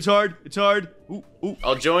crazy. It's hard. It's hard. Ooh, ooh.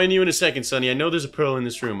 I'll join you in a second, Sonny. I know there's a pearl in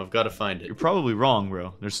this room. I've got to find it. You're probably wrong,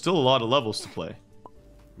 bro. There's still a lot of levels to play.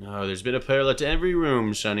 No, there's been a pearl at every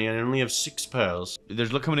room, Sonny, and I only have 6 pearls.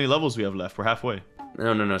 Look how many levels we have left. We're halfway.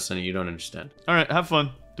 No, Sonny, you don't understand. Alright, have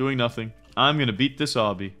fun. Doing nothing. I'm gonna beat this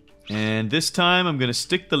obby. And this time, I'm gonna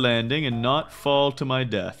stick the landing and not fall to my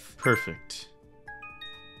death. Perfect.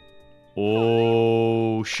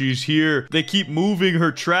 Oh, she's here. They keep moving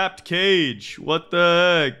her trapped cage. What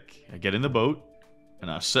the heck? I get in the boat. And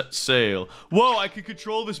I set sail. Whoa, I can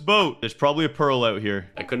control this boat. There's probably a pearl out here.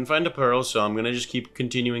 I couldn't find a pearl, so I'm gonna just keep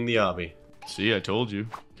continuing the obby. See, I told you.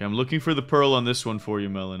 Okay, I'm looking for the pearl on this one for you,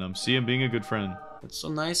 Melon. I'm being a good friend. That's so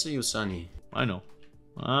nice of you, Sonny. I know.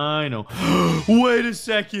 I know. Wait a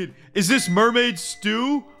second. Is this mermaid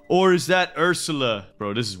stew? Or is that Ursula?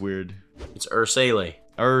 Bro, this is weird. It's Ursula.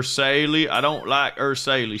 Ursula? I don't like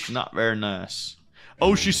Ursula. She's not very nice.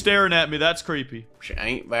 Oh, she's staring at me. That's creepy. She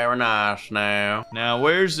ain't very nice now. Now,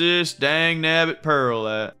 where's this dang nabbit pearl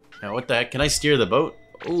at? Now, what the heck? Can I steer the boat?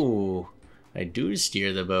 Ooh, I do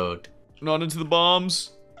steer the boat. Not into the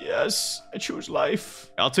bombs. Yes, I choose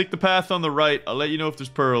life. I'll take the path on the right. I'll let you know if there's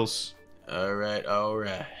pearls. Alright.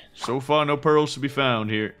 So far, no pearls to be found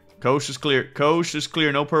here. Coast is clear. Coast is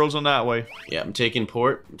clear. No pearls on that way. Yeah, I'm taking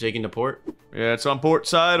port. I'm taking the port. Yeah, it's on port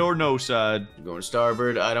side or no side. I'm going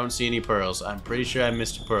starboard. I don't see any pearls. I'm pretty sure I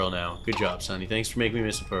missed a pearl now. Good job, Sonny. Thanks for making me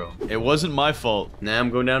miss a pearl. It wasn't my fault. Now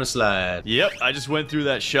I'm going down a slide. Yep, I just went through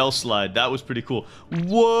that shell slide. That was pretty cool.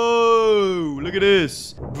 Whoa! Look at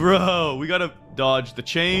this. Bro, we got a dodge the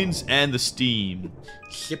chains and the steam.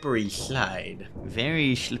 Slippery slide.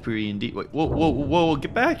 Very slippery indeed. Wait, whoa,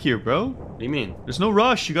 get back here, bro. What do you mean? There's no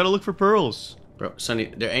rush. You gotta look for pearls. Bro,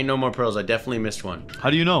 Sonny, there ain't no more pearls. I definitely missed one. How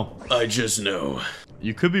do you know? I just know.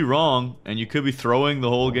 You could be wrong, and you could be throwing the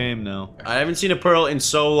whole game now. I haven't seen a pearl in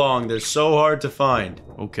so long. They're so hard to find.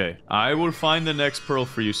 Okay, I will find the next pearl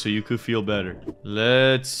for you so you could feel better.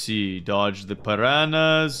 Let's see. Dodge the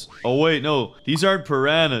piranhas. Oh, wait, no. These aren't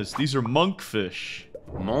piranhas. These are monkfish.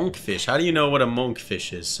 Monkfish? How do you know what a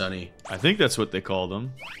monkfish is, Sonny? I think that's what they call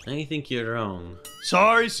them. I think you're wrong.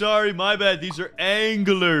 Sorry, my bad. These are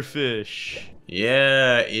anglerfish.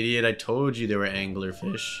 Yeah, idiot. I told you they were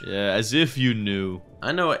anglerfish. Yeah, as if you knew.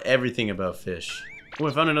 I know everything about fish. Oh,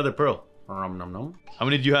 I found another pearl. Nom nom nom. How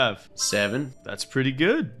many do you have? 7. That's pretty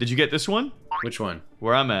good. Did you get this one? Which one?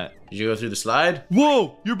 Where I'm at. Did you go through the slide?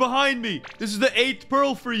 Whoa, you're behind me. This is the 8th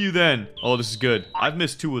pearl for you then. Oh, this is good. I've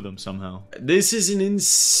missed 2 of them somehow. This is an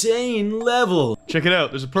insane level. Check it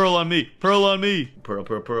out. There's a pearl on me. Pearl on me. Pearl,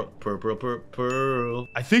 pearl, pearl, pearl, pearl, pearl, pearl.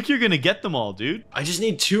 I think you're gonna get them all, dude. I just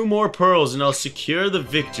need 2 more pearls and I'll secure the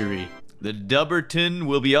victory. The Dubberton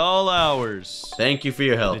will be all ours. Thank you for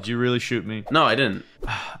your help. Did you really shoot me? No, I didn't.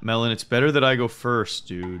 Melon, it's better that I go first,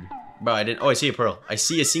 dude. Bro, I didn't. Oh, I see a pearl. I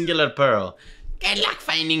see a singular pearl. Good luck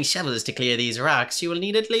finding shovels to clear these rocks. You will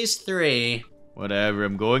need at least 3. Whatever,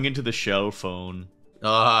 I'm going into the shell phone.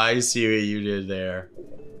 Oh, I see what you did there.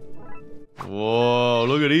 Whoa,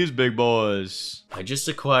 look at these big boys. I just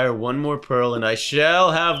acquire 1 more pearl and I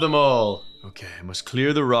shall have them all. Okay, I must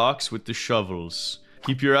clear the rocks with the shovels.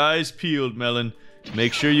 Keep your eyes peeled, Melon.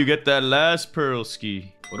 Make sure you get that last pearl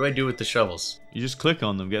ski. What do I do with the shovels? You just click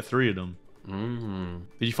on them, get 3 of them.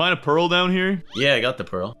 Did you find a pearl down here? Yeah, I got the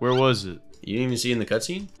pearl. Where was it? You didn't even see in the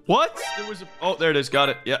cutscene? What? There was a... Oh, there it is. Got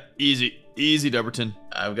it. Yeah, easy. Easy, Dubberton.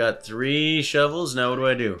 I've got 3 shovels. Now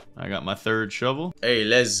what do? I got my 3rd shovel. Hey,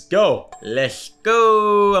 let's go. Let's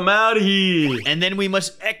go. I'm out of here. And then we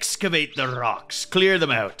must excavate the rocks. Clear them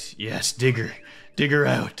out. Yes, digger. Digger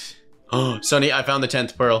out. Oh, Sonny, I found the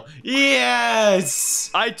 10th pearl.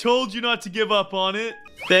 Yes! I told you not to give up on it.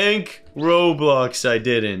 Thank Roblox I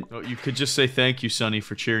didn't. Oh, you could just say thank you, Sonny,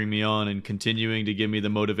 for cheering me on and continuing to give me the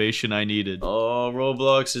motivation I needed. Oh,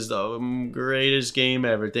 Roblox is the greatest game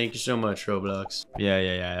ever. Thank you so much, Roblox.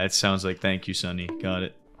 Yeah. That sounds like thank you, Sonny. Got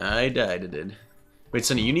it. I died it. Wait,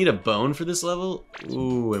 Sonny, you need a bone for this level?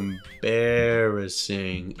 Ooh,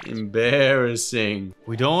 embarrassing. Embarrassing.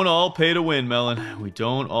 We don't all pay to win, Melon. We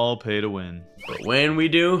don't all pay to win. But when we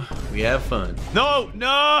do, we have fun. No!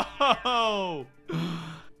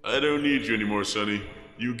 I don't need you anymore, Sonny.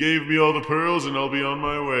 You gave me all the pearls and I'll be on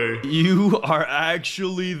my way. You are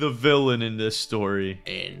actually the villain in this story.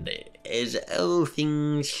 And as all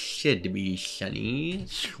things should be, Sonny.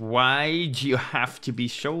 Why do you have to be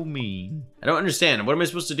so mean? I don't understand. What am I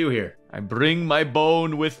supposed to do here? I bring my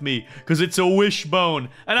bone with me, because it's a wish bone,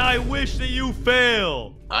 and I wish that you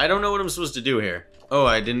fail! I don't know what I'm supposed to do here. Oh,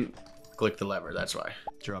 I didn't click the lever, that's why.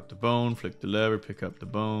 Drop the bone, flick the lever, pick up the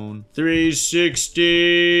bone.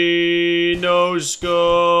 360, no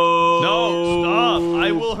scope. No, stop!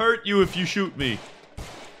 I will hurt you if you shoot me.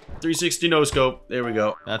 360, no scope. There we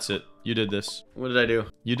go. That's it. You did this. What did I do?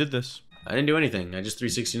 You did this. I didn't do anything. I just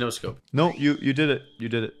 360 no scope. No, you did it. You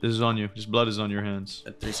did it. This is on you. This blood is on your hands.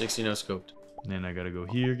 At 360 no scoped. And then I gotta go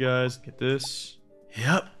here, guys. Get this.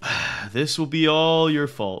 Yep. This will be all your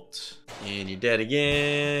fault. And you're dead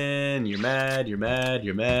again. You're mad,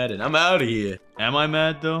 and I'm out of here. Am I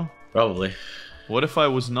mad, though? Probably. What if I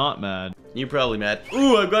was not mad? You're probably mad.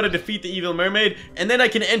 Ooh, I've got to defeat the evil mermaid, and then I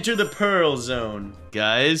can enter the Pearl Zone.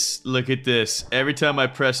 Guys, look at this. Every time I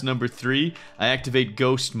press number 3, I activate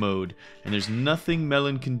ghost mode. And there's nothing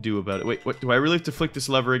Melon can do about it. Wait, what? Do I really have to flick this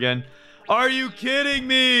lever again? Are you kidding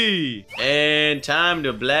me? And time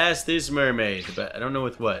to blast this mermaid. But I don't know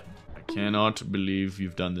with what. I cannot believe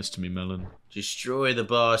you've done this to me, Melon. Destroy the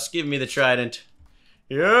boss. Give me the trident.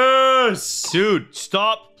 Yes! Dude,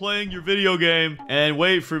 stop playing your video game and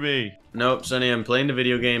wait for me. Nope, Sonny, I'm playing the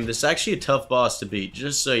video game. This is actually a tough boss to beat,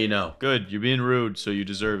 just so you know. Good, you're being rude, so you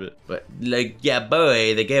deserve it. But, like, yeah,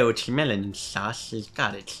 boy, the goat melon sauce has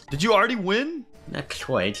got it. Did you already win? Not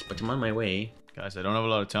quite, but I'm on my way. Guys, I don't have a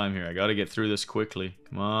lot of time here. I gotta get through this quickly.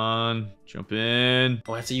 Come on, jump in.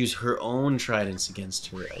 Oh, I have to use her own tridents against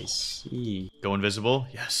her. I see. Go invisible?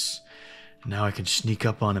 Yes. Now I can sneak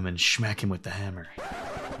up on him and smack him with the hammer.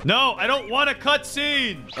 No, I don't want a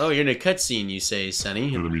cutscene! Oh, you're in a cutscene, you say, Sonny.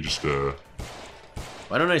 Here, let me just,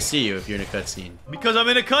 Why don't I see you if you're in a cutscene? Because I'm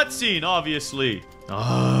in a cutscene, obviously.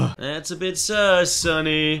 Ah, That's a bit sus,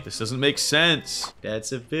 Sonny. this doesn't make sense.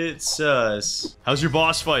 That's a bit sus. How's your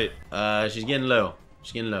boss fight? She's getting low.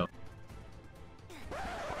 She's getting low.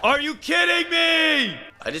 Are you kidding me?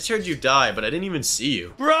 I just heard you die, but I didn't even see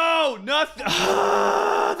you. Bro, nothing.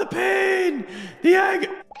 Ah, the pain. The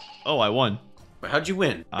anger. Oh, I won. How'd you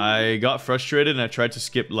win? I got frustrated and I tried to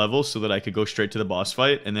skip levels so that I could go straight to the boss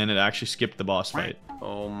fight, and then it actually skipped the boss fight.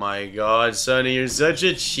 Oh my god, Sonny, you're such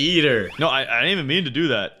a cheater. No, I didn't even mean to do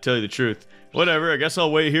that, to tell you the truth. Whatever, I guess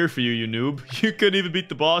I'll wait here for you, you noob. You couldn't even beat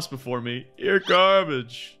the boss before me. You're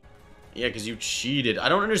garbage. Yeah, because you cheated. I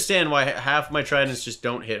don't understand why half my tridents just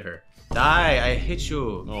don't hit her. Die, I hit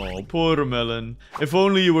you. Oh, poor Melon. If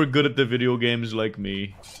only you were good at the video games like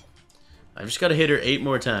me. I've just got to hit her 8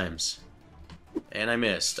 more times. And I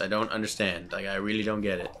missed. I don't understand. Like, I really don't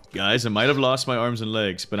get it. Guys, I might have lost my arms and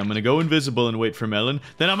legs, but I'm gonna go invisible and wait for Melon.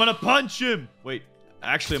 Then I'm gonna punch him! Wait,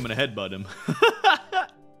 actually I'm gonna headbutt him.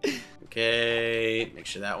 Okay, make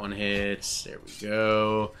sure that one hits. There we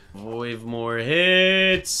go. 5 more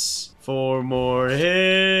hits. 4 more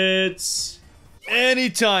hits.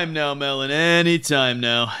 Anytime now, Melon, anytime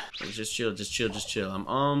now. Just chill, just chill, just chill. I'm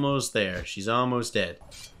almost there. She's almost dead.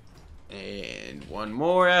 And 1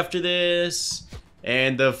 more after this.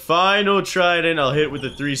 And the final trident I'll hit with the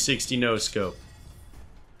 360 no-scope.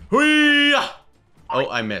 Hoo-yah! Oh,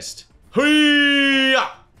 I missed. Hoo-yah!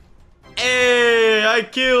 Hey, I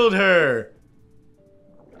killed her!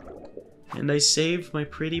 And I saved my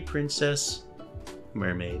pretty princess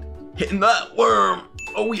mermaid. Hitting that worm!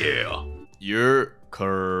 Oh yeah! You're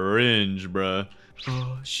cringe, bruh.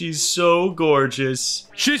 Oh, she's so gorgeous.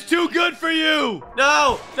 She's too good for you!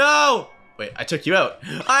 No! No! Wait, I took you out.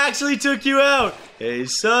 I actually took you out! Hey,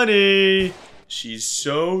 Sonny! She's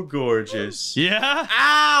so gorgeous. Yeah?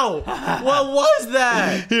 Ow! What was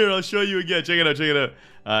that? Here, I'll show you again. Check it out, check it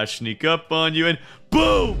out. Sneak up on you and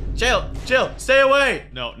boom! Chill, chill, stay away!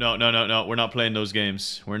 No, no, no, no, no. We're not playing those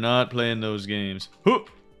games. We're not playing those games. Whoop!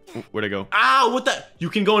 Where'd I go? Ow, what the? You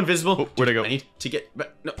can go invisible. Where'd I go? I need to get back.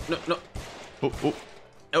 No, no, no. Oh,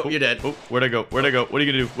 Oh, you're dead. oh, where'd I go? Where'd I go? What are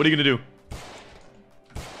you gonna do? What are you gonna do?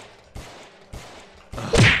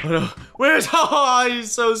 Oh no. Where's... Oh,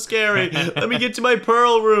 he's so scary. Let me get to my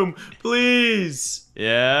pearl room, please.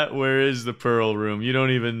 Yeah, where is the pearl room? You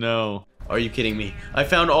don't even know. Are you kidding me? I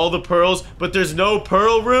found all the pearls, but there's no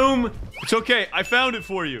pearl room? It's okay, I found it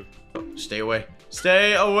for you. Oh, stay away.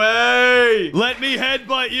 Stay away! Let me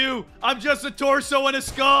headbutt you! I'm just a torso and a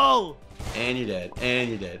skull! And you're dead, and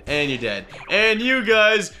you're dead, and you're dead. And you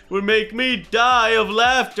guys would make me die of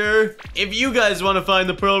laughter. If you guys want to find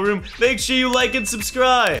the pearl room, make sure you like and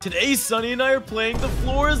subscribe. Today, Sunny and I are playing The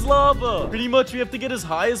Floor is Lava. Pretty much, we have to get as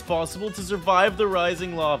high as possible to survive the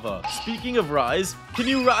rising lava. Speaking of rise, can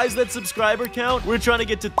you rise that subscriber count? We're trying to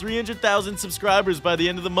get to 300,000 subscribers by the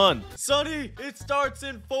end of the month. Sunny, it starts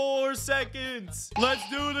in 4 seconds. Let's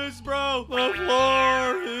do this, bro! The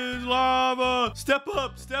floor is lava! Step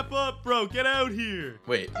up, bro! Get out here!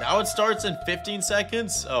 Wait, now it starts in 15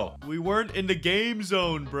 seconds? Oh. We weren't in the game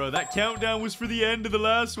zone, bro. That countdown was for the end of the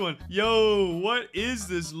last one. Yo, what is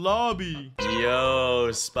this lobby?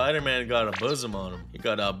 Yo, Spider-Man got a bosom on him. He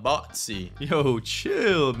got a botsy. Yo,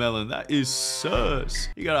 chill, Melon. That is sus.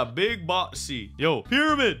 You got a big botsy. Yo,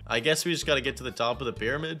 pyramid! I guess we just gotta get to the top of the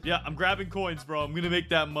pyramid. Yeah, I'm grabbing coins, bro. I'm gonna make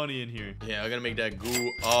that money in here. Yeah, I'm gonna make that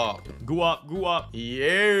go up. Go up, go up.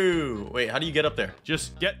 Yo. Wait, how do you get up there?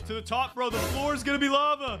 Just get to the top, bro. The floor is gonna be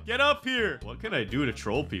lava. Get up here. What can I do to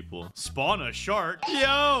troll people? Spawn a shark?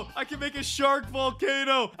 Yo, I can make a shark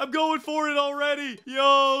volcano. I'm going for it already.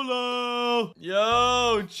 YOLO.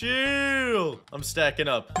 Yo, chill. I'm stacking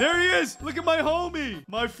up. There he is. Look at my homie.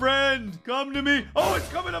 My friend. Come to me. Oh, it's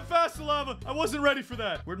coming up fast, the lava. I wasn't ready for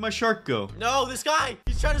that. Where'd my shark go? No, this guy.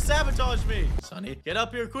 He's trying to sabotage me. Sonny, get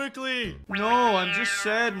up here quickly. No, I'm just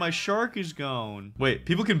sad my shark is gone. Wait,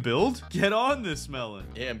 people can build? Get on this, Melon.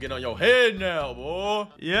 Yeah, I'm getting on your head now, boy.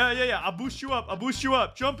 Yeah. I'll boost you up. I'll boost you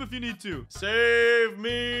up. Jump if you need to. Save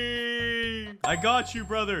me. I got you,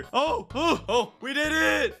 brother. Oh, we did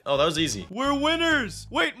it. Oh, that was easy. We're winners.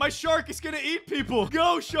 Wait, my shark is gonna eat people.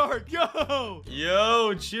 Go, shark, go.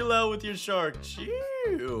 Yo, chill out with your shark.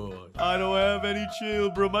 Chill. I don't have any chill,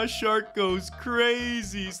 bro. My shark goes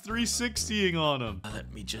crazy. He's 360ing on him.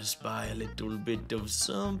 Let me just buy a little bit of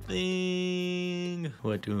something.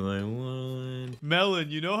 What do I want? Melon,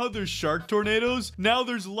 you know how there's shark tornadoes? Now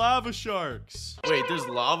there's lava sharks. Wait, there's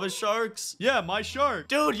lava sharks? Yeah, my shark.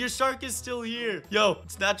 Dude, your shark is still here. Yo,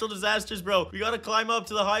 it's natural disasters, bro. We gotta climb up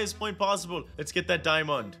to the highest point possible. Let's get that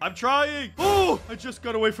diamond. I'm trying. Oh, I just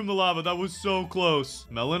got away from the lava. That was so close.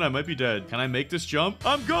 Melon, I might be dead. Can I make this jump? jump.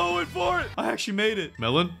 I'm going for it. I actually made it.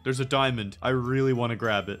 Melon, there's a diamond. I really want to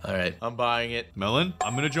grab it. All right, I'm buying it. Melon,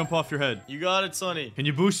 I'm gonna jump off your head. You got it, Sonny. Can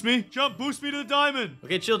you boost me? Jump, boost me to the diamond.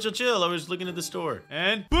 Okay, chill, chill, chill. I was looking at the store.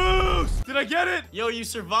 And boost! Did I get it? Yo, you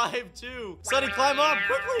survived too. Sonny, climb up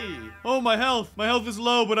quickly. Oh, my health. My health is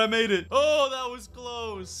low, but I made it. Oh, that was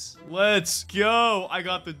close. Let's go. I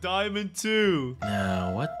got the diamond too.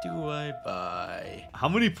 Now, what do I buy? How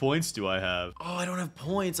many points do I have? Oh, I don't have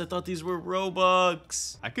points. I thought these were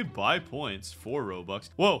Robux. I could buy points for Robux.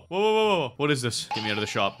 Whoa, whoa, whoa, whoa, whoa. What is this? Get me out of the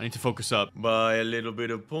shop. I need to focus up. Buy a little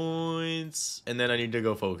bit of points, and then I need to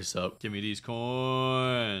go focus up. Give me these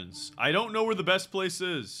coins. I don't know where the best place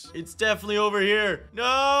is. It's definitely over here.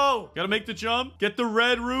 No! Gotta make the jump. Get the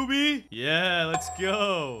red ruby. Yeah, let's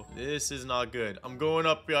go. This is not good. I'm going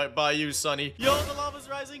up by you, Sonny. Yo, the lava's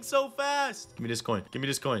rising so fast. Give me this coin. Give me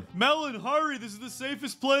this coin. Melon, hurry. This is the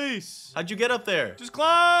safest place. How'd you get up there? Just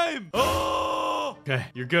climb. Oh! Okay,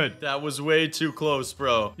 you're good. That was way too close,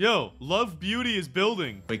 bro. Yo, Love Beauty is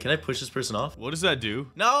building. Wait, can I push this person off? What does that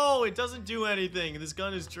do? No, it doesn't do anything. This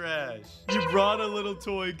gun is trash. You brought a little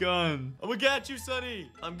toy gun. I'm gonna get you, Sonny.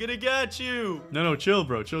 I'm gonna get you. No, chill,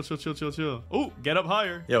 bro. Chill, chill, chill, chill, chill. Oh, get up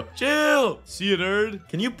higher. Yo, chill. See you, nerd.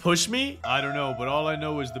 Can you push me? I don't know, but all I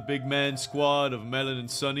know is the big man squad of Melon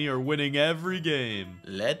and Sunny are winning every game.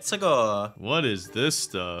 Let's go. What is this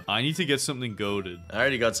stuff? I need to get something goated. I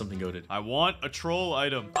already got something goated. I want a troll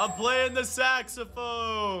item. I'm playing the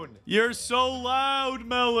saxophone. You're so loud,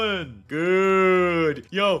 Melon. Good.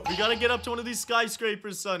 Yo, we gotta get up to one of these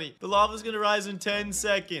skyscrapers, Sonny. The lava's gonna rise in 10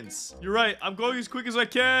 seconds. You're right. I'm going as quick as I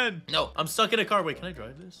can. No, I'm stuck in a car. Wait, can I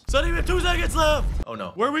drive this? Sonny, we have 2 seconds left. Oh,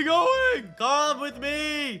 no. Where are we going? Come with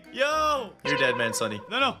me. Yo. You're dead, man, Sonny.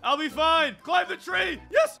 No, I'll be fine. Climb the tree.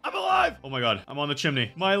 Yes, I'm alive. Oh my God, I'm on the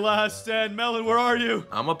chimney. My last stand. Melon, where are you?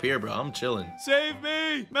 I'm up here, bro. I'm chilling. Save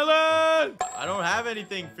me, Melon. I don't have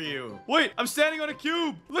anything for you. Wait, I'm standing on a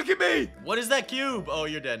cube. Look at me. What is that cube? Oh,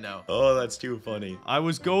 you're dead now. Oh, that's too funny. I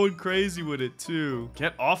was going crazy with it too.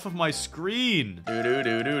 Get off of my screen.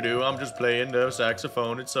 Do. I'm just playing the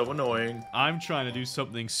saxophone. It's so annoying. I'm trying to do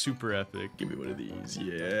something super epic. Give me one of these.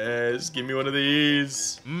 Yes, give me one of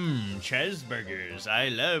these. Cheeseburgers. I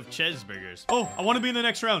love cheeseburgers. Oh, I want to be in the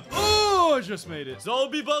next round. Oh, I just made it.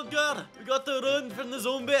 Zombie bunker. We got to run from the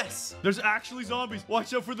zombies. There's actually zombies.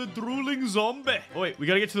 Watch out for the drooling zombie. Oh, wait, we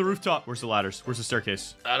gotta get to the rooftop. Where's the ladders? Where's the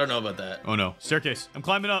staircase? I don't know about that. Oh no, staircase. I'm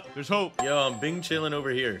climbing up. There's hope. Yo, I'm Bing chilling over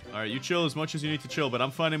here. All right, you chill as much as you need to chill, but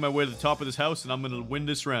I'm finding my way to the top of this house and I'm gonna win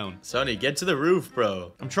this round. Sonny, get to the roof,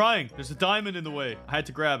 bro. I'm trying. There's a diamond in the way. I had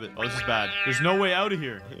to grab it. Oh, this is bad. There's no way out of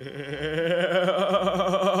here.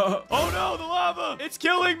 Oh no, the lava! It's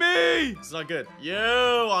killing me! It's not good.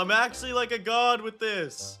 Yo, I'm actually like a god with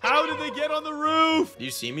this. How did they get on the roof? Do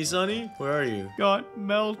you see me, Sonny? Where are you? Got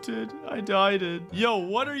melted. I died. Yo,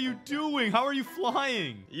 what are you doing? How are you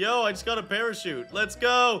flying? Yo, I just got a parachute. Let's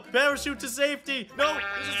go. Parachute to safety. No,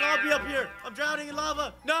 there's a zombie up here. I'm drowning in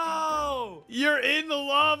lava. No! You're in the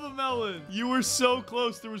lava, Melon. You were so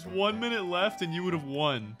close. There was 1 minute left and you would have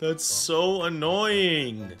won. That's so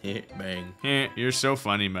annoying. Bang. You're so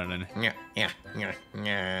funny, Melon.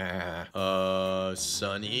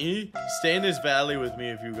 Sonny? Stay in this valley with me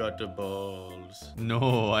if you got the balls.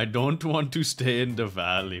 No, I don't want to stay in the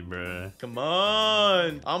valley, bruh. Come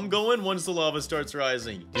on. I'm going once the lava starts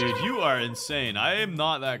rising. Dude, you are insane. I am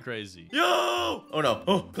not that crazy. Yo! Oh no.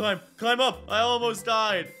 Oh, climb up. I almost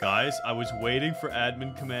died. Guys, I was waiting for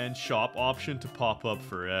admin command shop option to pop up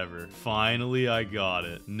forever. Finally, I got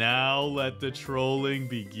it. Now let the trolling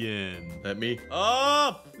begin. Let me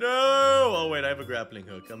up. No. Oh wait, I have a grappling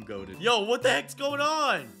hook. I'm goated. Yo, what the heck's going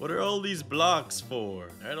on? What are all these blocks for?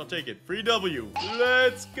 All right, I'll take it. Free W.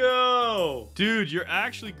 Let's go. Dude, you're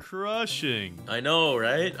actually crushing. I know,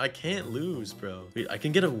 right? I can't lose, bro. Wait, I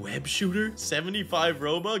can get a web shooter? 75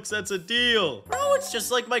 Robux? That's a deal. Bro, it's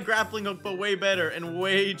just like my grappling hook, but way better and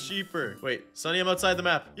way cheaper. Wait, Sonny, I'm outside the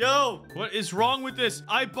map. Yo! What is wrong with this?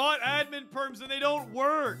 I bought admin perms and they don't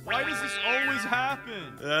work. Why does this always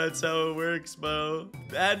happen? That's how it works, bro.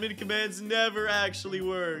 The admin commands never actually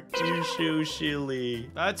work.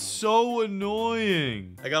 Shoo-shoo-shilly. That's so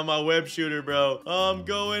annoying. I got my web shooter, bro. I'm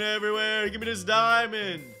going everywhere. Give me this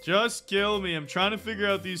diamond. Just kill me. I'm trying to figure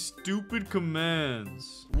out these stupid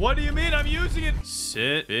commands. What do you mean I'm using it?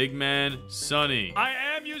 Sit, big man, Sunny. I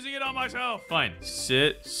am using it on myself. Fine.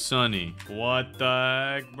 Sit, Sunny. What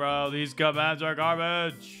the heck, bro? These commands are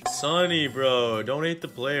garbage. Sonny, bro. Don't hate the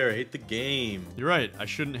player. Hate the game. You're right. I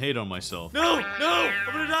shouldn't hate on myself. No!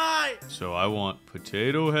 I'm gonna die! So I want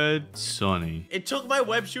Potato Head, Sunny. It took my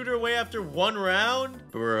web shooter away after 1 round?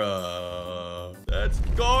 Bruh. That's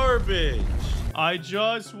garbage. I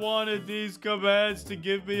just wanted these commands to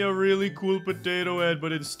give me a really cool potato head,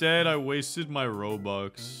 but instead I wasted my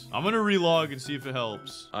Robux. I'm gonna relog and see if it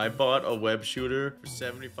helps. I bought a web shooter for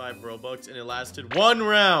 75 Robux and it lasted 1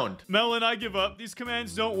 round. Melon, I give up. These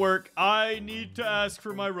commands don't work. I need to ask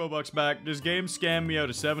for my Robux back. This game scammed me out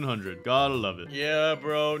of 700. Gotta love it. Yeah,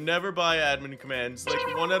 bro. Never buy admin commands.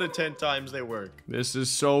 Like 1 out of 10 times they work. This is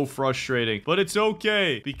so frustrating, but it's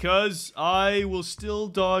okay because I will still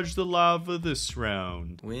dodge the lava this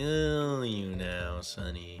round. Will you now,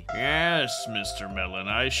 Sonny? Yes, Mr. Melon,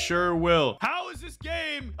 I sure will. How is this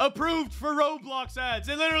game approved for Roblox ads?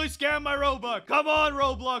 They literally scammed my Robux. Come on,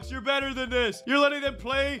 Roblox, you're better than this. You're letting them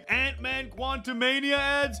play Ant-Man Quantumania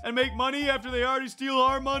ads and make money after they already steal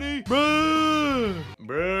our money? Bruh.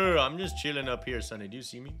 Bro, I'm just chilling up here, Sonny. Do you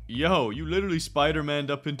see me? Yo, you literally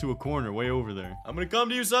Spider-Man'd up into a corner way over there. I'm gonna come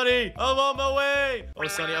to you, Sonny. I'm on my way. Oh,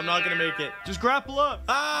 Sonny, I'm not gonna make it. Just grapple up.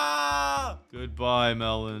 Ah! Goodbye,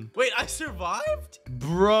 Melon. Wait, I survived?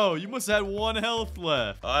 Bro, you must have 1 health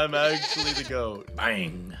left. I'm actually the GOAT.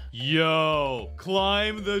 Bang. Yo,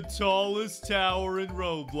 climb the tallest tower in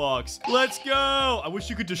Roblox. Let's go. I wish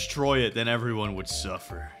you could destroy it, then everyone would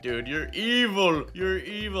suffer. Dude, you're evil. You're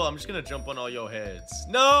evil. I'm just gonna jump on all your heads.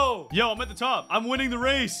 No! Yo, I'm at the top. I'm winning the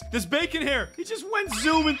race. This bacon hair, he just went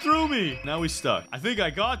zooming through me. Now he's stuck. I think I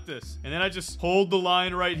got this. And then I just hold the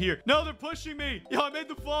line right here. No, they're pushing me. Yo, I made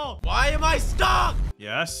the fall. Why am I stuck?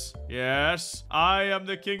 Yes, yes. I am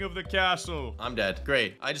the king of the castle. I'm dead.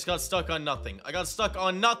 Great. I just got stuck on nothing. I got stuck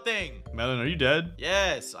on nothing. Melon, are you dead?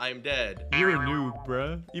 Yes, I'm dead. You're a noob,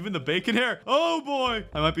 bruh. Even the bacon hair. Oh, boy.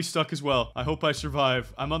 I might be stuck as well. I hope I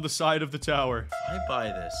survive. I'm on the side of the tower. If I buy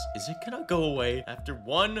this, is it gonna go away? After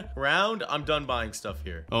 1 round, I'm done buying stuff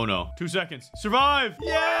here. Oh, no. 2 seconds. Survive.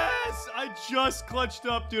 Yes! I just clutched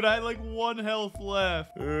up, dude. I had like 1 health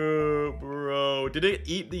left. Oh, bro. Did it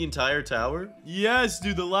eat the entire tower? Yes,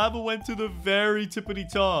 dude. The lava went to the very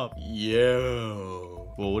tippity top.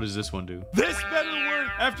 Yo. Well, what does this one do? This better work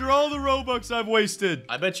after all the Robux I've wasted.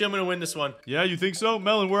 I bet you I'm gonna win this one. Yeah, you think so?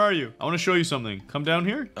 Melon, where are you? I want to show you something. Come down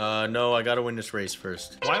here. No, I gotta win this race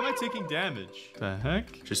first. Why am I taking damage? The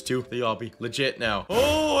heck? Just 2. The obby. Legit now.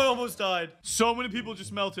 Oh, I almost died. So many people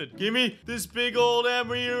just melted. Give me this big old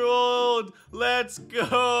emerald. Let's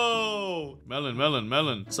go. Melon, Melon,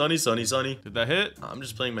 Melon. Sonny, Sonny, Sonny. Did that hit? I'm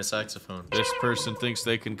just playing my saxophone. This person thinks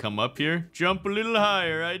they can come up here. Jump a little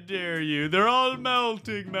higher, I dare you. They're all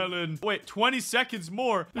melting, Melon. Wait, 20 seconds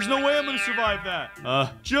more? There's no way I'm gonna survive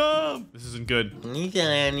that. Jump! This isn't good.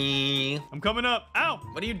 Sonny. I'm coming up. Ow!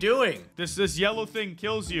 What are you doing? This yellow thing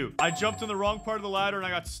kills you. I jumped in the wrong part of the ladder and I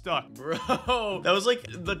got stuck. Bro, that was like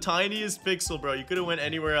the tiniest pixel, bro. You could have went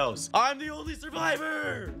anywhere else. I'm the only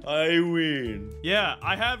survivor. I win. Yeah,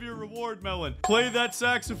 I have your reward, Melon. Play that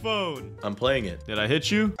saxophone. I'm playing it. Did I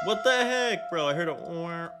hit you? What the heck, bro? I heard a...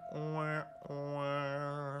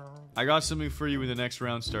 I got something for you when the next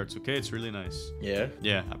round starts, okay? It's really nice. Yeah?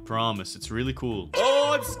 Yeah, I promise. It's really cool.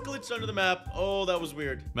 Oh, I'm glitched under the map. Oh, that was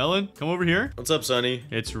weird. Melon, come over here. What's up, Sonny?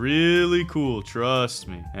 It's really cool, trust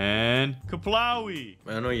me. And Kaplawi.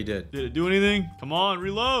 I know you did. Did it do anything? Come on,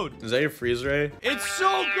 reload. Is that your freeze ray? It's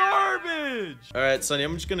so garbage. All right, Sonny,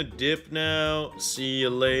 I'm just gonna dip now. See you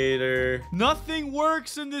later. Nothing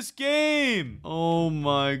works in this game. Oh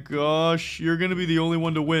my gosh, you're gonna be the only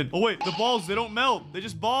one to win. Oh wait, the balls, they don't melt. They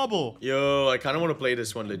just bobble. Yo, I kind of want to play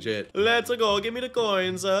this one legit. Let's go. Give me the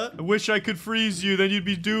coins, huh? I wish I could freeze you, then you'd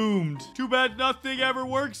be doomed. Too bad nothing ever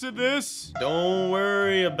works in this. Don't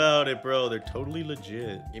worry about it, bro. They're totally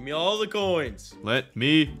legit. Give me all the coins. Let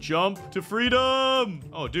me jump to freedom.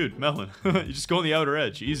 Oh, dude, Melon. You just go on the outer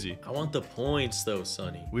edge. Easy. I want the points, though,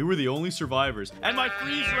 Sonny. We were the only survivors. And my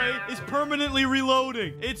freeze ray is permanently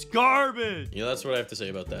reloading. It's garbage. Yeah, that's what I have to say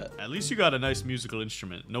about that. At least you got a nice musical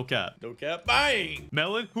instrument. No cap. No cap. Bang!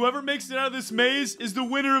 Melon, whoever makes it out of this maze is the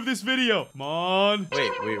winner of this video. Come on.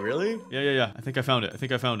 Wait, really? Yeah. I think I found it.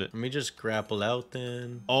 Let me just grapple out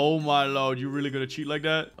then. Oh my lord, you really gonna cheat like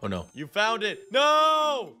that? Oh no. You found it.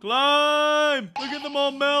 No! Climb! Look at them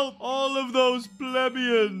all melt. All of those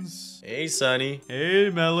plebeians. Hey, Sonny. Hey,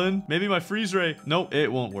 Melon. Maybe my freeze ray. Nope,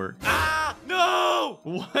 it won't work. Ah! No!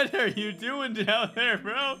 What are you doing down there,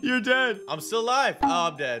 bro? You're dead. I'm still alive. Oh,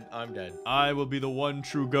 I'm dead. I will be the one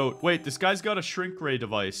true goat. Wait, this guy's got a shrink ray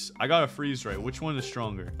device. I got a freeze ray. Which one is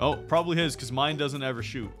stronger? Oh, probably his, because mine doesn't ever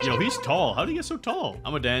shoot. Yo, he's tall. How do you get so tall?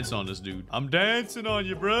 I'm gonna dance on this dude. I'm dancing on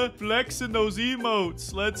you, bruh. Flexing those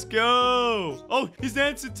emotes. Let's go. Oh, he's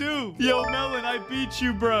dancing too. Yo, Melon, I beat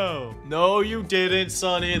you, bro. No, you didn't,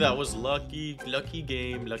 Sonny. That was lucky. Lucky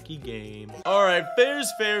game. All right,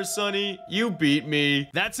 fair's fair, Sonny. You beat me. me.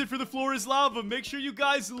 That's it for the floor is lava. Make sure you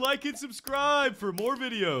guys like and subscribe for more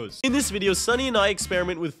videos. In this video, Sunny and I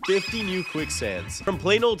experiment with 50 new quicksands. From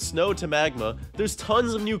plain old snow to magma, there's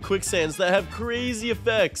tons of new quicksands that have crazy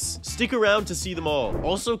effects. Stick around to see them all.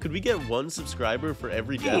 Also, could we get 1 subscriber for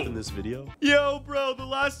every death in this video? Yo, bro, the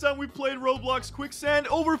last time we played Roblox Quicksand,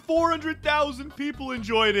 over 400,000 people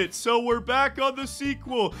enjoyed it. So we're back on the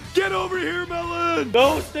sequel. Get over here, Melon.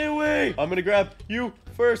 No, stay away. I'm gonna grab you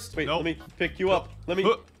first. Wait, Nope. let me pick you up. Let me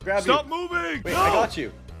grab you. Stop moving. Wait, No. I got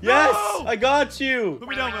you. Yes, No! I got you. Put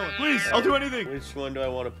me down, Melon. Please, I'll do anything. Which one do I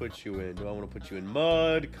want to put you in? Do I want to put you in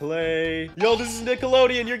mud, clay? Yo, this is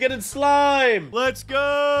Nickelodeon. You're getting slime. Let's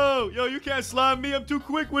go. Yo, you can't slime me. I'm too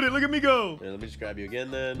quick with it. Look at me go. Here, let me just grab you again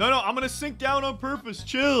then. No, I'm going to sink down on purpose.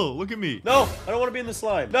 Chill. Look at me. No, I don't want to be in the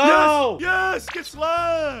slime. No. Yes, get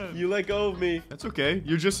slime. You let go of me. That's okay.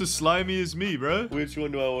 You're just as slimy as me, bruh. Which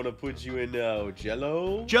one do I want to put you in now?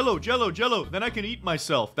 Jello? Jello. Then I can eat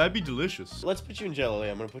myself. That'd be delicious. Let's put you in Jello. Yeah,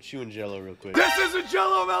 I'm going to put you in Jello real quick. This isn't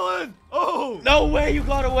Jello, Melon. Oh. No way, you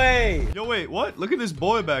got away. Yo, wait, what? Look at this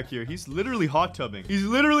boy back here. He's literally hot tubbing. He's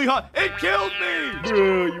literally hot. It killed me.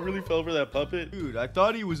 Bro, you really fell for that puppet? Dude, I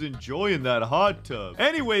thought he was enjoying that hot tub.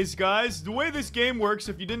 Anyways, guys, the way this game works,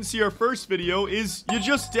 if you didn't see our first video, is you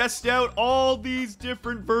just test out all these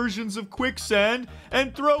different versions of quicksand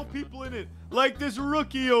and throw people in it. Like this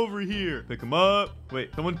rookie over here. Pick him up.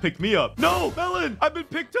 Wait, someone picked me up. No, Melon, I've been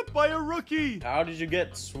picked up by a rookie. How did you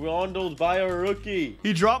get swindled by a rookie?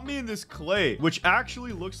 He dropped me in this clay, which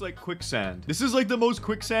actually looks like quicksand. This is like the most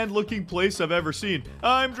quicksand looking place I've ever seen.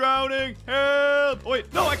 I'm drowning. Help. Oh,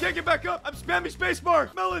 wait, no, I can't get back up. I'm spamming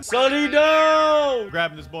spacebar. Melon. Sunny, no.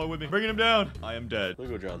 Grabbing this boy with me. Bringing him down. I am dead. Let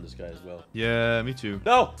me go drown this guy as well. Yeah, me too.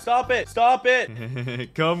 No, stop it. Stop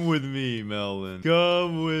it. Come with me, Melon.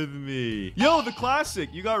 Come with me. Yo, the classic.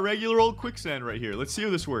 You got regular old quicksand right here. Let's see how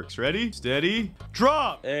this works. Ready? Steady.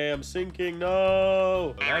 Drop. Hey, I'm sinking.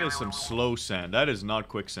 No. That is some slow sand. That is not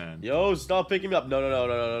quicksand. Yo, stop picking me up.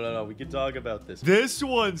 No. We can talk about this. This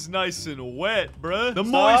one's nice and wet, bruh. The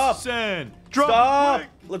Stop. moist sand. Drop. Stop. Quick.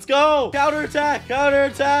 Let's go. Counterattack.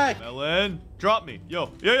 Counterattack. Melon, drop me.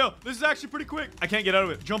 Yo. This is actually pretty quick. I can't get out of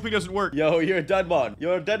it. Jumping doesn't work. Yo, you're a dead mon.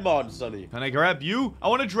 You're a dead mon, Sunny. Can I grab you? I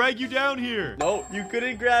want to drag you down here. No, you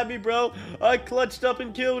couldn't grab me, bro. I clutched up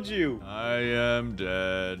and killed you. I am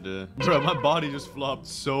dead. Bro, my body just flopped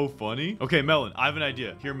so funny. Okay, Melon, I have an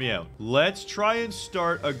idea. Hear me out. Let's try and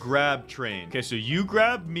start a grab train. Okay, so you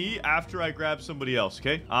grab me after I grab somebody else,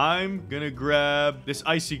 okay? I'm gonna grab this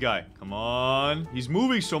icy guy. Come on. He's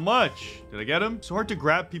moving so much. Did I get him? It's so hard to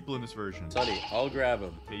grab people in this version. Sunny, I'll grab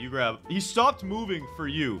him. Okay, you grab him. He stopped moving for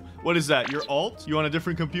you. What is that? Your alt? You on a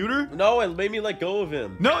different computer? No, it made me let go of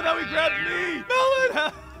him. No, now he grabbed me.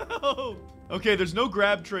 Melon, help. Okay, there's no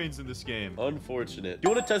grab trains in this game. Unfortunate. Do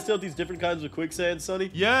you want to test out these different kinds of quicksand,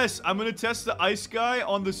 Sunny? Yes, I'm gonna test the ice guy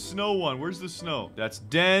on the snow one. Where's the snow? That's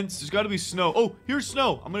dense. There's gotta be snow. Oh, here's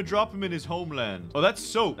snow. I'm gonna drop him in his homeland. Oh, that's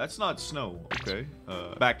soap. That's not snow. Okay.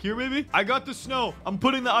 Back here, maybe? I got the snow. I'm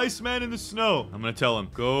putting the Iceman in the snow. I'm gonna tell him,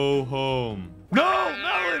 go home. No,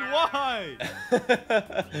 Melon, why?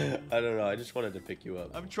 I don't know. I just wanted to pick you up.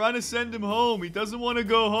 I'm trying to send him home. He doesn't want to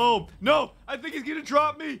go home. No, I think he's gonna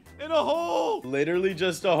drop me in a hole. Literally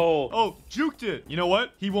just a hole. Oh, juked it. You know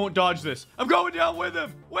what? He won't dodge this. I'm going down with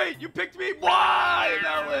him. Wait, you picked me? Why,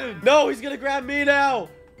 Melon? No, he's gonna grab me now.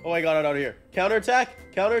 Oh, I got it out of here.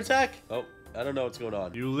 Counterattack. Counterattack. Oh, I don't know what's going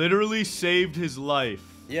on. You literally saved his life.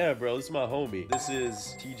 Yeah, bro, this is my homie. This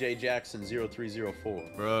is TJ Jackson 0304.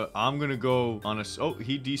 Bruh, I'm gonna go on a... Oh,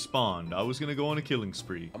 he despawned. I was gonna go on a killing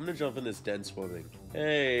spree. I'm gonna jump in this den swimming.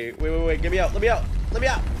 Hey, wait. Get me out. Let me out. Let me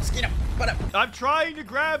out. Skin up. Put up. I'm trying to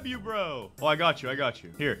grab you, bro. Oh, I got you.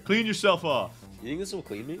 Here, clean yourself off. You think this will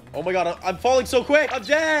clean me? Oh my god, I'm falling so quick. I'm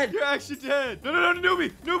dead. You're actually dead. No,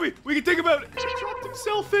 newbie. We can think about it. He dropped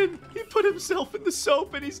himself in. He put himself in the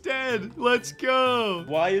soap and he's dead. Let's go.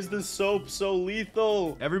 Why is this soap so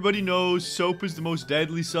lethal? Everybody knows soap is the most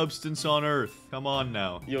deadly substance on Earth. Come on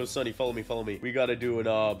now. Yo, Sunny, follow me. We gotta do an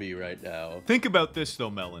obby right now. Think about this though,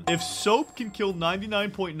 Melon. If soap can kill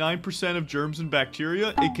 99.9% of germs and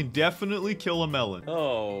bacteria, it can definitely kill a melon.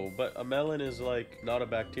 Oh, but a melon is like not a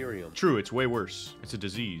bacterium. True, it's way worse. It's a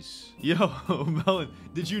disease. Yo, Melon,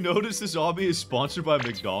 did you notice this obby is sponsored by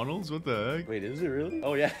McDonald's? What the heck? Wait, is it really? really?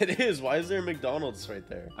 Oh, yeah, it is. Why is there a McDonald's right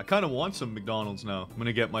there? I kind of want some McDonald's now. I'm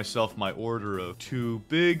gonna get myself my order of 2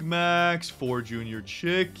 Big Macs, 4 Junior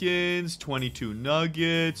Chickens, 22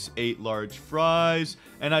 Nuggets, 8 large fries,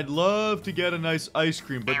 and I'd love to get a nice ice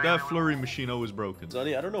cream, but that flurry machine always broken.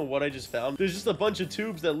 Sonny, I don't know what I just found. There's just a bunch of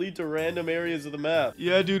tubes that lead to random areas of the map.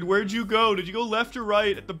 Yeah, dude, where'd you go? Did you go left or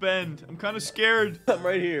right at the bend? I'm kind of scared. I'm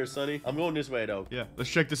right here, Sonny. I'm going this way, though. Yeah, let's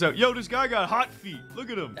check this out. Yo, this guy got hot feet. Look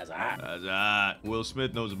at him. That's hot. That's hot. Will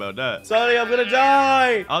Smith knows about that. Sonny, I'm gonna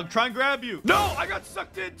die. I'll try and grab you. No, I got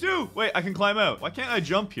sucked in too. Wait, I can climb out. Why can't I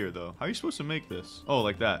jump here though? How are you supposed to make this? Oh,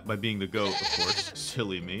 like that, by being the goat, of course.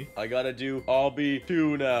 Silly me. I gotta do Obby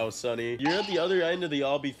 2 now, Sonny. You're at the other end of the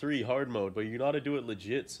Obby 3 hard mode, but you gotta do it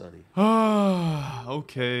legit, Sonny. Ah,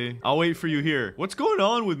 okay. I'll wait for you here. What's going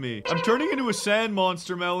on with me? I'm turning into a sand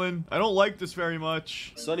monster, Melon. I don't like this very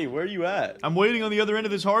much. Sonny, where are you at? I'm waiting on the other end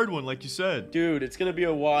of this hard one, like you said. Dude, it's gonna be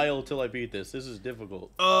a while till I beat this. This is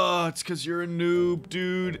difficult. It's because you're a noob,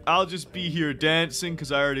 dude. I'll just be here dancing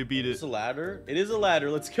because I already beat It's it. a ladder? It is a ladder.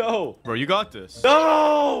 Let's go. Bro, you got this.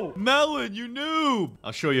 No! Melon, you noob!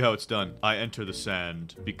 I'll show you how it's done. I enter the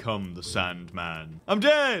sand, become the Sandman. I'm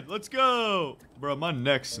dead! Let's go! Bro, my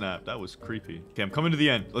neck snapped. That was creepy. Okay, I'm coming to the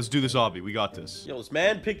end. Let's do this, obby. We got this. Yo, this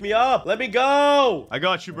man, pick me up. Let me go. I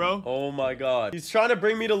got you, bro. Oh my god. He's trying to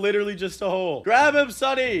bring me to literally just a hole. Grab him,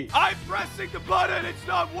 Sonny. I'm pressing the button. It's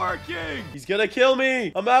not working. He's gonna kill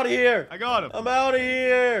me. I'm out of here. I got him. I'm out of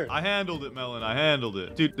here. I handled it, Melon. I handled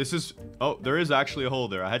it. Dude, this is... Oh, there is actually a hole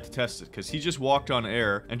there. I had to test it because he just walked on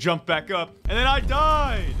air and jumped back up. And then I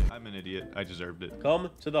died. I'm an idiot. I deserved it. Come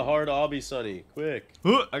to the hard obby, Sonny. Quick.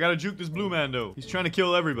 I gotta juke this blue man, though. He's trying to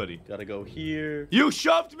kill everybody. Gotta go here. You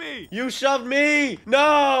shoved me. You shoved me.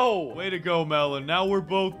 No. Way to go, Melon. Now we're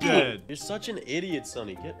both dead. You're such an idiot,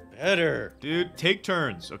 Sonny. Get better. Dude, take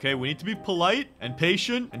turns, okay? We need to be polite and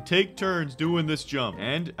patient and take turns doing this jump.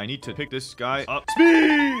 And I need to pick this guy up.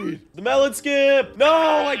 Speed. The melon skip. No,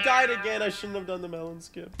 I died again. I shouldn't have done the melon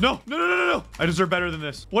skip. No, no, no, no, no, no. I deserve better than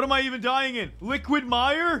this. What am I even dying in? Liquid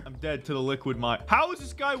mire? I'm dead to the liquid mire. How is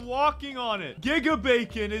this guy walking on it? Giga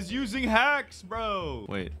Bacon is using hacks, bro.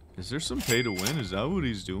 Wait, is there some pay to win? Is that what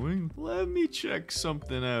he's doing? Let me check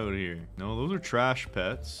something out here. No, those are trash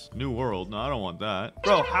pets. New world. No, I don't want that.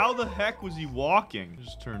 Bro, how the heck was he walking?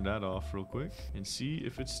 Just turn that off real quick and see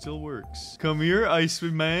if it still works. Come here,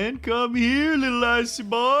 icy man. Come here, little icy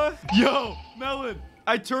boy. Yo, Melon.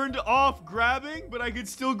 I turned off grabbing, but I could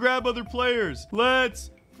still grab other players. Let's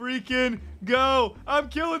freaking go. I'm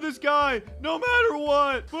killing this guy no matter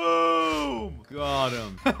what. Boom. Got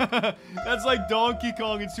him. That's like Donkey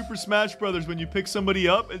Kong in Super Smash Brothers when you pick somebody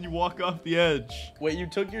up and you walk off the edge. Wait, you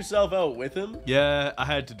took yourself out with him? Yeah, I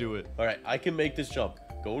had to do it. All right, I can make this jump.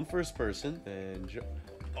 Go in first person and jump.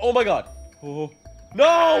 Oh my god. Oh.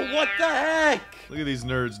 No, what the heck? Look at these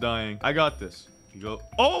nerds dying. I got this. You go.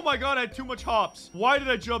 Oh my god, I had too much hops. Why did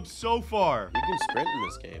I jump so far? You can sprint in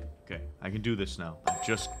this game. Okay, I can do this now. I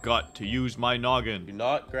just got to use my noggin. Do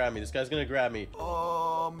not grab me. This guy's gonna grab me.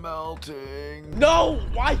 Oh, melting. No!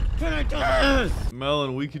 Why can't I do this?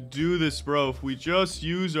 Melon, we could do this, bro, if we just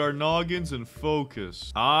use our noggins and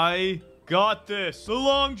focus. I got this. The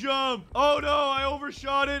long jump. Oh no, I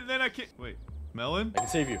overshot it and then I can't. Wait, Melon? I can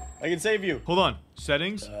save you. I can save you. Hold on.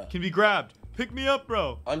 Settings can be grabbed. Pick me up,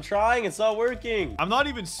 bro. I'm trying. It's not working. I'm not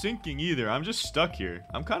even sinking either. I'm just stuck here.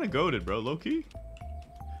 I'm kind of goated, bro. Low-key.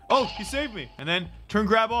 Oh, he saved me. And then turn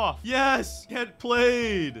grab off. Yes, get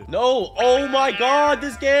played. No. Oh my god,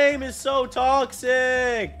 this game is so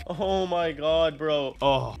toxic. Oh my god, bro.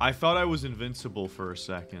 Oh, I thought I was invincible for a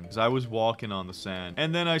second because I was walking on the sand.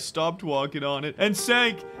 And then I stopped walking on it and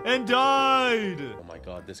sank and died. Oh my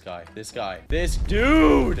god, this guy. This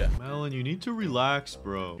dude. Melon, you need to relax,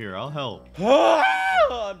 bro. Here, I'll help.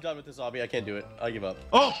 I'm done with this hobby. I can't do it. I give up.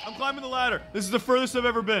 Oh, I'm climbing the ladder. This is the furthest I've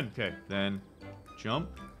ever been. Okay, then jump.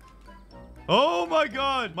 Oh my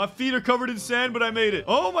god! My feet are covered in sand, but I made it.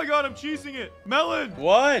 Oh my god, I'm cheesing it. Melon!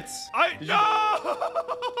 What? No!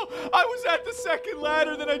 I was at the second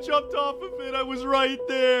ladder, then I jumped off of it. I was right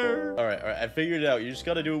there. All right. I figured it out. You just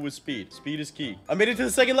gotta do it with speed. Speed is key. I made it to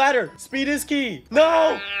the second ladder. Speed is key.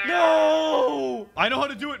 No! No! I know how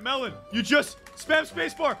to do it, Melon. You just spam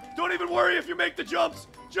spacebar. Don't even worry if you make the jumps.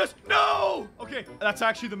 Just no! Okay, that's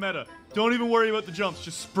actually the meta. Don't even worry about the jumps.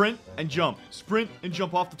 Just sprint and jump. Sprint and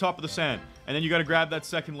jump off the top of the sand. And then you gotta grab that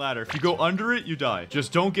second ladder. If you go under it, you die.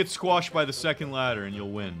 Just don't get squashed by the second ladder and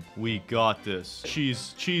you'll win. We got this.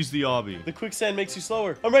 Cheese the obby. The quicksand makes you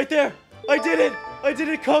slower. I'm right there. I did it. I did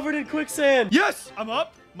it covered in quicksand. Yes! I'm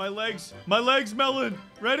up. My legs, Melon.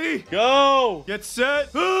 Ready? Go. Get set.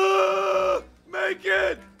 Ah! Make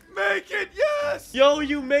it. Make it, yes! Yo,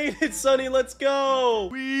 you made it, Sonny. Let's go.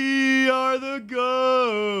 We are the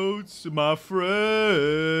goats, my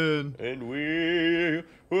friend. And we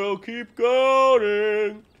will keep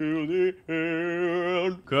going to the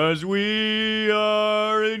end. 'Cause we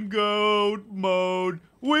are in goat mode.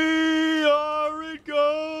 We are in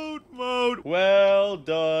goat mode. Well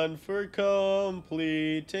done for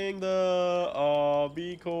completing the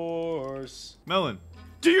obby course. Melon,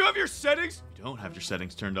 do you have your settings? You don't have your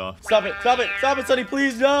settings turned off. Stop it, Sonny,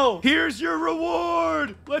 please, no. Here's your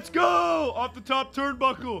reward. Let's go. Off the top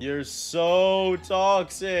turnbuckle. You're so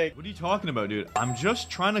toxic. What are you talking about, dude? I'm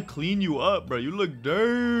just trying to clean you up, bro. You look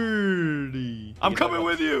dirty. I'm coming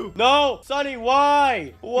with you. No, Sonny,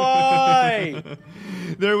 why? Why?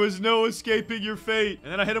 There was no escaping your fate.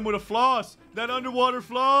 And then I hit him with a floss. That underwater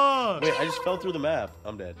floss. Wait, I just fell through the map.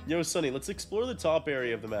 I'm dead. Yo, Sonny, let's explore the top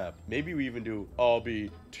area of the map. Maybe we even do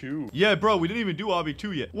obby 2. Yeah, bro, we didn't even do Obby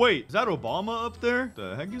 2 yet. Wait, is that Obama up there?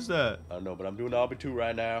 The heck is that? I don't know, but I'm doing obby 2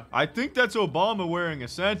 right now. I think that's Obama wearing a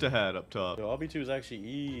Santa hat up top. Yo, obby 2 is actually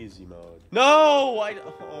easy mode. No,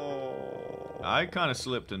 I kind of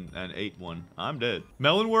slipped and ate one. I'm dead.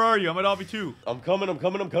 Melon, where are you? I'm at Obby 2. I'm coming. All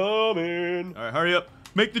right, hurry up.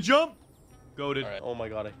 Make the jump. Goated. All right. Oh my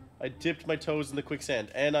god, I dipped my toes in the quicksand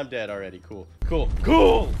and I'm dead already. Cool.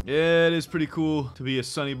 Yeah, it is pretty cool to be a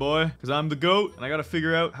sunny boy because I'm the goat and I got to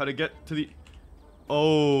figure out how to get to the...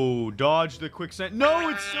 Oh, dodge the quicksand. No,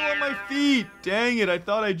 it's still on my feet. Dang it, I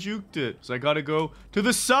thought I juked it. So I got to go to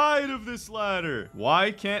the side of this ladder.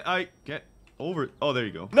 Why can't I get over it? Oh, there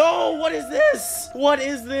you go. No, what is this? What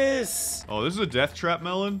is this? Oh, this is a death trap,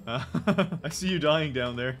 Melon. I see you dying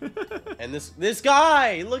down there. And this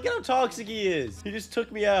guy, look at how toxic he is. He just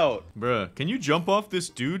took me out. Bruh, can you jump off this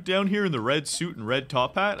dude down here in the red suit and red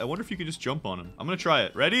top hat? I wonder if you could just jump on him. I'm gonna try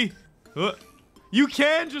it. Ready? You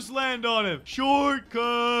can just land on him.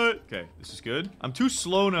 Shortcut. Okay, this is good. I'm too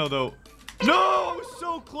slow now, though. No, I was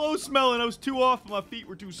so close, Melon. I was too off. My feet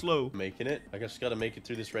were too slow. Making it. I just gotta make it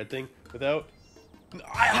through this red thing without...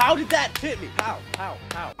 How did that hit me? How?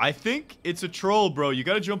 I think it's a troll, bro. You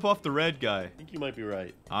gotta jump off the red guy. I think you might be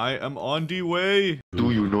right. I am on the way. Do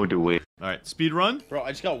you know the way? All right, speed run. Bro,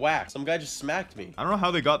 I just got whacked. Some guy just smacked me. I don't know how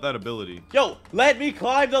they got that ability. Yo, let me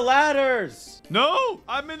climb the ladders. No,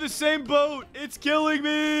 I'm in the same boat. It's killing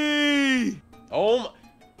me. Oh my...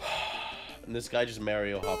 And this guy just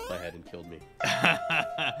Mario hopped my head and killed me.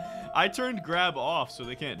 I turned grab off, so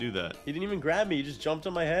they can't do that. He didn't even grab me. He just jumped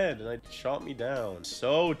on my head and I shot me down.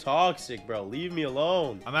 So toxic, bro. Leave me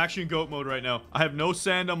alone. I'm actually in goat mode right now. I have no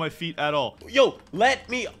sand on my feet at all. Yo, let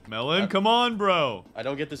me... Melon, come on, bro. I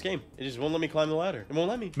don't get this game. It just won't let me climb the ladder. It won't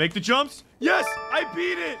let me. Make the jumps. Yes, I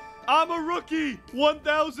beat it. I'm a rookie.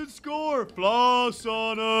 1,000 score. Floss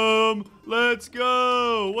on him. Let's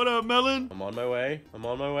go. What up, Melon? I'm on my way.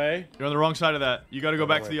 You're on the wrong side of that. You got to go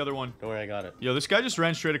back to the other one. Don't worry, I got it. Yo, this guy just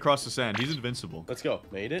ran straight across the sand. He's invincible. Let's go.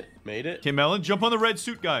 Made it. Okay, Melon, jump on the red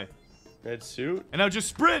suit guy. Red suit. And now just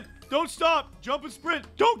sprint. Don't stop. Jump and sprint.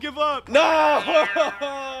 Don't give up. No!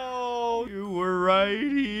 You were right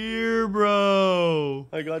here, bro.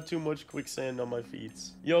 I got too much quicksand on my feet.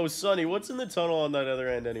 Yo, Sonny, what's in the tunnel on that other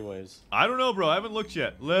end anyways? I don't know, bro. I haven't looked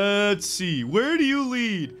yet. Let's see. Where do you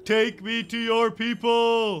lead? Take me to your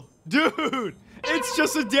people. Dude, it's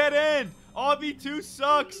just a dead end. Obby 2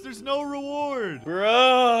 sucks. There's no reward.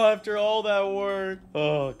 Bro, after all that work.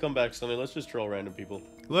 Oh, come back, Sonny. Let's just troll random people.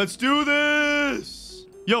 Let's do this.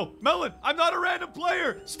 Yo, Melon, I'm not a random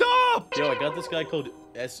player. Stop. Yo, I got this guy called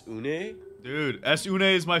S-Une. Dude, S-Une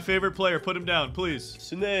is my favorite player. Put him down, please.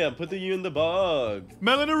 Sune, I'm putting you in the bug.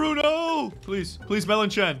 Melon Aruno. Please, Melon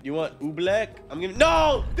Chen. You want Oobleck? I'm gonna...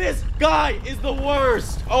 No! This guy is the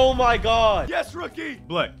worst! Oh my god! Yes, rookie.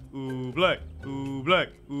 Black. Ooh, black. Ooh, black.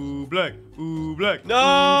 Ooh, black. Ooh, black.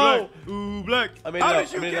 No! Ooh, black. I made How it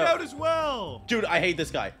out. did you get out as well? Dude, I hate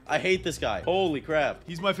this guy. Holy crap.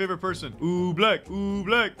 He's my favorite person. Ooh, black. Ooh,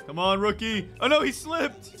 black. Come on, rookie. Oh, no, he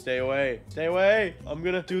slipped. Stay away. I'm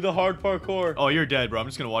gonna do the hard parkour. Oh, you're dead, bro. I'm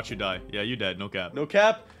just gonna watch you die. Yeah, you dead. No cap. No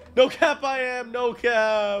cap? No cap I am. No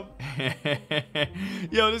cap.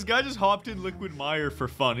 Yo, this guy just hopped in liquid mire for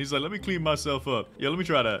fun. He's like, let me clean myself up. Yeah, let me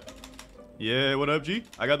try that. Yeah, what up, G?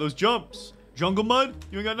 I got those jumps. Jungle mud?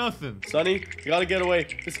 You ain't got nothing. Sonny, you gotta get away.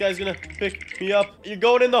 This guy's gonna pick me up. You're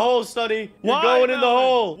going in the hole, Sonny. You're going in the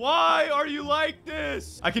hole. Why are you like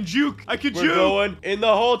this? I can juke. We're going in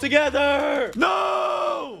the hole together.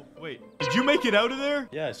 No! Wait, did you make it out of there?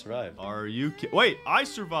 Yeah, I survived. Are you Wait, I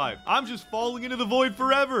survived. I'm just falling into the void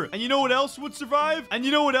forever. And you know what else would survive? And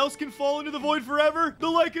you know what else can fall into the void forever? The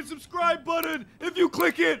like and subscribe button. If you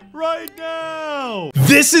click it right now.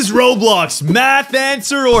 This is Roblox. Math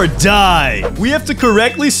answer or die. We have to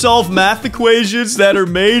correctly solve math equations that are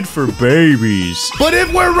made for babies. But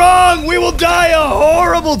if we're wrong, we will die a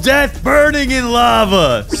horrible death burning in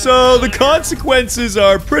lava. So the consequences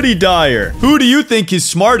are pretty dire. Who do you think is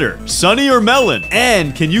smarter, Sunny or Melon?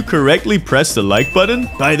 And can you correctly press the like button?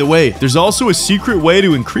 By the way, there's also a secret way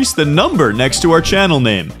to increase the number next to our channel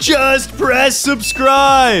name. Just press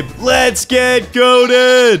subscribe. Let's get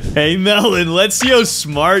goated. Hey Melon, let's see how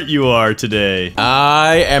smart you are today.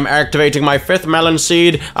 I am activating my 5th melon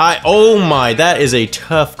seed. Oh my, that is a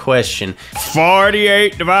tough question.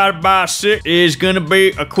 48 divided by 6 is gonna be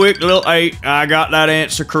a quick little 8. I got that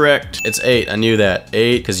answer correct. It's 8, I knew that.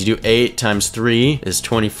 8, because you do 8 times 3 is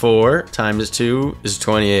 24, times 2 is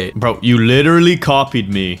 28. Bro, you literally copied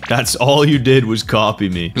me. That's all you did was copy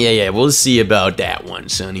me. Yeah, we'll see about that one,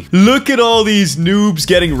 Sonny. Look at all these noobs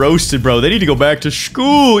getting roasted, bro. They need to go back to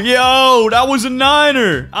school. Yo, that was a 9er.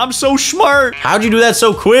 I'm so smart. How'd you do that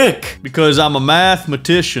so quick? Because I'm a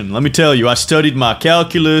mathematician. Let me tell you, I studied my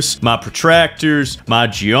calculus, my protractors, my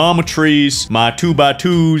geometries, my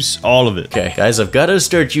 2x2s, all of it. Okay, guys, I've got to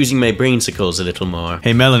start using my braincycles a little more.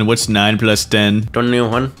 Hey, Melon, what's 9 plus 10?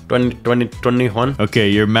 21. Okay,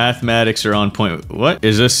 your mathematics are on point. What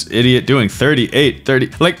is this idiot doing? 38,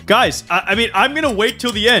 30. Like, guys, I mean, I'm gonna wait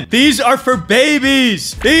till the end. These are for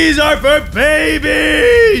babies. These are for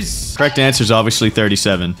babies. Correct answer is obviously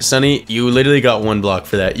 37. Sonny, you literally got 1 block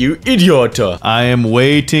for that. You idiot. I am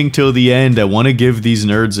waiting till the end. I want to give these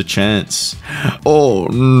nerds a chance. Oh,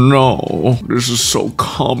 no. This is so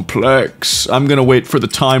complex. I'm gonna wait for the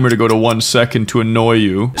timer to go to 1 second to annoy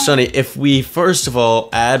you. Sonny, if we first of all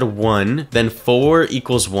add 1, then 4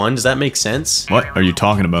 equals 1, does that make sense? What are you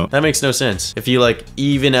talking about? That makes no sense. If you, like,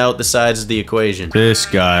 even out the sides of the equation. This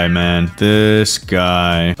guy, man. This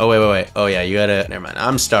guy. Oh, wait. Oh, yeah, you gotta... Never mind.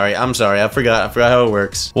 I'm sorry. I forgot how it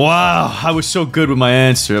works. Wow, I was so good with my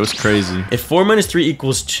answer. That was crazy. If 4 minus 3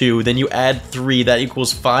 equals 2, then you add 3, that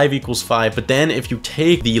equals 5 equals 5. But then if you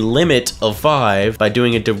take the limit of 5 by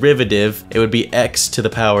doing a derivative, it would be x to the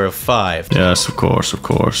power of 5. Yes, of course.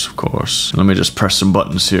 Let me just press some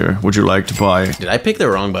buttons here. Would you like to buy? Did I pick the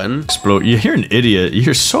wrong button? Explode. You're an idiot.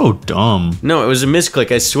 You're so dumb. No, it was a misclick,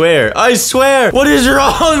 I swear. I swear! What is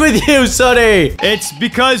wrong with you, Sonny? It's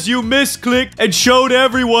because you misclicked and showed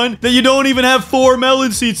everyone that you don't even have 4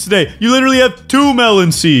 melon seeds today. You literally have 2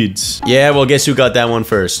 melon seeds. Yeah, well, guess who got that one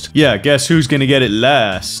first? Yeah, guess who's gonna get it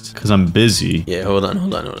last? Because I'm busy. Yeah, hold on.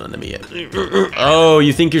 Let me get... Oh,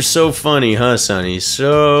 you think you're so funny, huh, Sonny?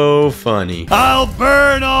 So funny. I'll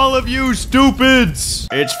burn all of you stupids.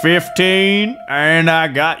 It's 15, and I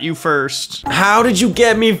got you first. How did you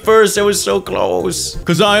get me first? I was so close.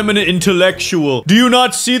 Because I'm an intellectual. Do you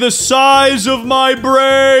not see the size of my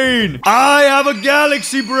brain? I have a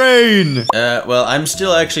galaxy brain. Well, I'm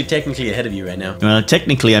still actually technically ahead of you right now. Well,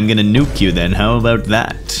 technically, I'm gonna nuke you then. How about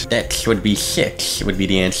that? That would be 6, would be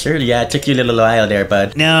the answer. Yeah, it took you a little while there,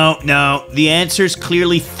 bud. No. The answer's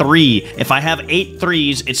clearly 3. If I have 8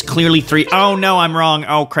 3s, it's clearly 3. Oh, no, I'm wrong.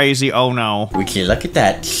 Oh, crazy. Oh, no. Would you look at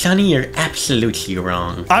that? Sonny, you're absolutely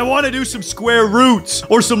wrong. I want to do some square roots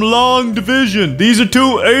or some long division. These are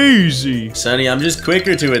too easy. Sonny, I'm just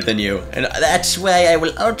quicker to it than you. And that's why I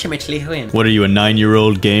will ultimately win. What are you, a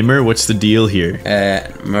 9-year-old gamer? What's the deal here?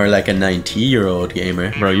 More like a 90-year-old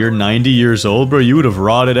gamer. Bro, you're 90 years old, bro. You would have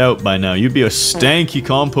rotted out by now. You'd be a stanky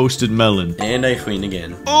composted melon. And I win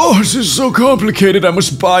again. Oh, this is so complicated. I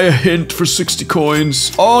must buy a hint for 60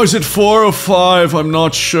 coins. Oh, is it 4 or 5? I'm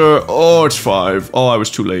not sure. Oh, it's 5. Oh, I was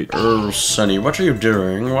too late. Oh, Sonny, what are you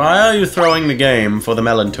doing? Why are you throwing the game for the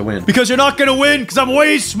melon to win? Because you're not gonna win, because I'm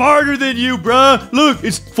way smarter than you, bruh. Look,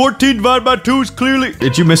 it's 14 divided by 2 is clearly...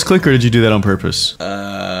 Did you misclick or did you do that on purpose?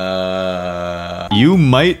 You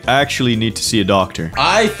might actually need to see a doctor.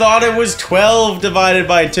 I thought it was 12 divided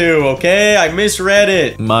by 2, okay? I misread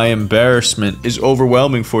it. My embarrassment is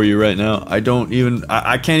overwhelming for you right now. I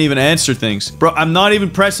can't even answer things. Bro, I'm not even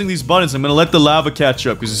pressing these buttons. I'm gonna let the lava catch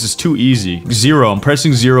up because this is too easy. 0. I'm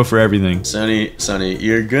pressing 0 for everything. Sonny,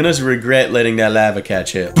 you're gonna regret letting that lava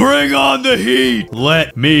catch up. Bring on the heat!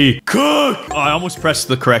 Let me cook! Oh, I almost pressed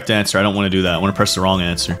the correct answer. I don't want to do that. I want to press the wrong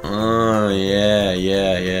answer. Oh,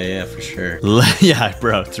 yeah, for sure. Yeah,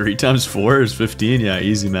 bro. 3 times 4 is 15. Yeah,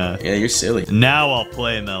 easy math. Yeah, you're silly. Now I'll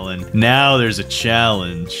play, Melon. Now there's a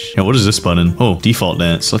challenge. Yeah, what is this button? Oh, default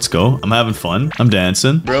dance. Let's go. I'm having fun. I'm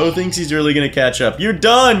dancing. Bro thinks he's really gonna catch up. You're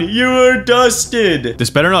done. You are dusted. This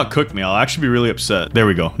better not cook me. I'll actually be really upset. There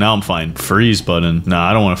we go. Now I'm fine. Freeze button. Nah,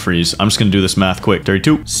 I don't want to freeze. I'm just gonna do this math quick.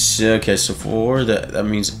 32. Okay, so 4. That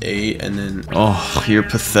means 8, and then... Oh, you're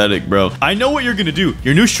pathetic, bro. I know what you're gonna do.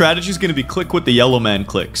 Your new strategy is gonna be click what the yellow man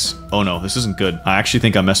clicks. Oh no, this isn't good. good. I actually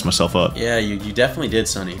think I messed myself up. Yeah, you definitely did,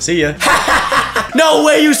 Sonny. See ya. No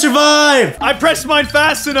way you survived! I pressed mine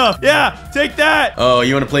fast enough. Yeah, take that. Oh,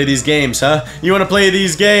 you want to play these games, huh? You want to play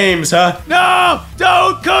these games, huh? No,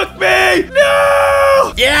 don't cook me.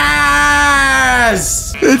 No.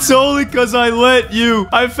 Yes! It's only because I let you.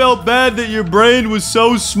 I felt bad that your brain was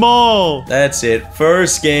so small. That's it.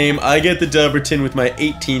 First game, I get the Dubberton with my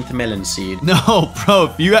 18th melon seed. No, bro,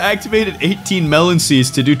 if you activated 18 melon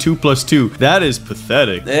seeds to do 2 + 2, that is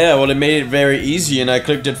pathetic. Yeah, well, it made it very easy, and I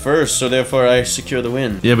clicked it first, so therefore I secure the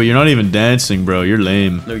win. Yeah, but you're not even dancing, bro. You're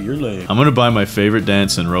lame. No, you're lame. I'm gonna buy my favorite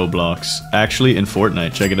dance in Roblox. Actually, in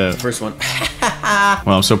Fortnite. Check it out. First one.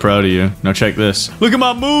 Well, I'm so proud of you. Now check this. Look at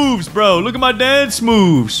my moves, bro. Look at my dance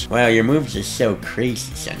moves. Wow, your moves are so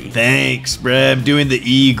crazy, Sonny. Thanks, bro. I'm doing the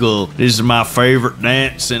eagle. This is my favorite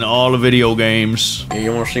dance in all the video games. Yeah,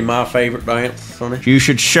 you want to see my favorite dance, Sonny? You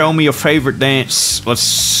should show me your favorite dance. Let's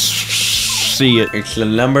see it. It's the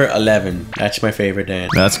number 11. That's my favorite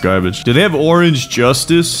dance. That's garbage. Do they have Orange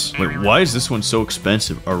Justice? Wait, why is this one so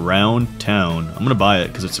expensive? Around Town. I'm gonna buy it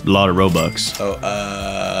because it's a lot of Robux. Oh,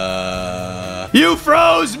 You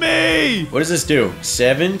froze me! what does this do?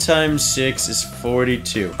 7 times 6 is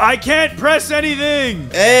 42. I can't press anything!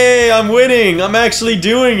 Hey, I'm winning. I'm actually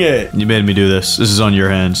doing it. You made me do this. This is on your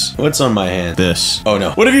hands. What's on my hand? This. Oh,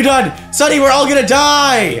 no. What have you done? Sonny, we're all gonna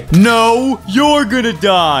die. No, you're gonna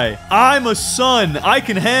die. I'm a sun. I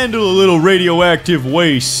can handle a little radioactive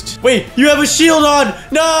waste. Wait, you have a shield on.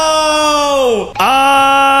 No!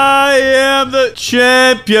 I am the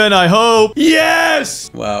champion, I hope. Yes!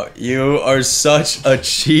 Wow, you are such a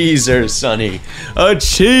cheeser, Sonny. A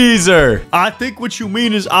cheeser. I think what you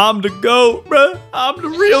mean is I'm the GOAT, bro. I'm the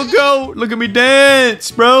real GOAT. Look at me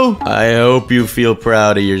dance, bro. I hope you feel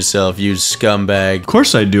proud of yourself, you scumbag. Of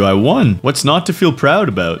course I do. I won. What's not to feel proud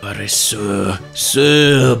about? But it's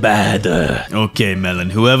so bad. Okay, Melon.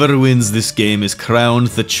 Whoever wins this game is crowned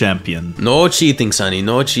the champion. No cheating, Sonny.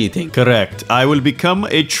 No cheating. Correct. I will become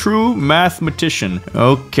a true mathematician.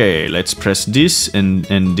 Okay, let's press this and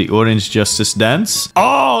the Orange Justice dance.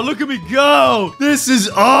 Oh, look at me go. This is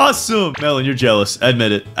awesome. Melon, you're jealous.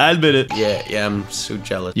 Admit it. Admit it. Yeah, I'm so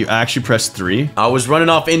jealous. You actually pressed 3? I was running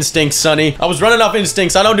off instincts, Sonny. I was running off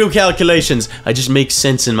instincts. I don't do calculations. I just make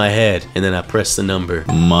sense in my head, and then I press the number.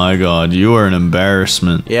 My God, you are an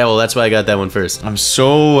embarrassment. Yeah, well, that's why I got that one first. I'm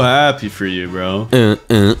so happy for you, bro.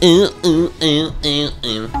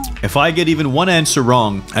 If I get even one answer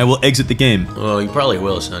wrong, I will exit the game. Oh, you probably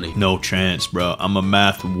will, Sonny. No chance, bro. I'm a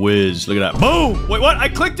math whiz. Look at that. Boom! Wait, what? I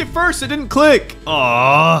clicked it first. It didn't click.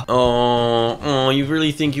 Aww. Oh, you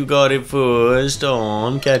really think you got it first? Oh,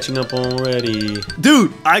 I'm catching up already.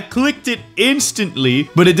 Dude, I clicked it instantly,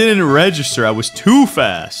 but it didn't register. I was too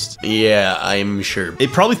fast. Yeah, I'm sure.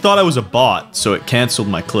 It probably thought I was a bot, so it canceled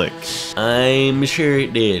my click. I'm sure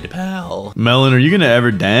it did, pal. Melon, are you gonna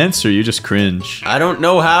ever dance, or you just cringe? I don't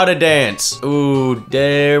know how to dance. Ooh,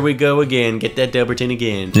 there we go again. Get that Dubberton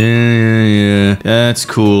again. Yeah. That's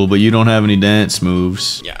cool, but you don't have any dance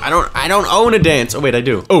moves. Yeah, I don't own a dance. Oh, wait, I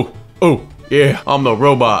do. Oh, yeah, I'm the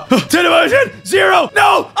robot. 10 out of 10, 0.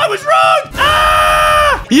 No, I was wrong.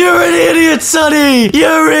 Ah! You're an idiot, Sonny!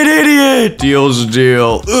 You're an idiot! Deal's a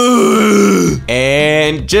deal. Ugh.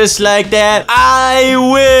 And just like that, I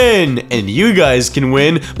win! And you guys can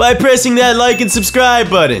win by pressing that like and subscribe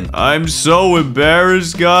button. I'm so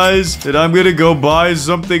embarrassed, guys, that I'm gonna go buy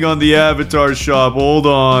something on the avatar shop. Hold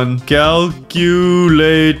on. Calculator.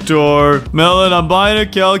 Melon, I'm buying a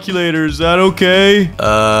calculator. Is that okay?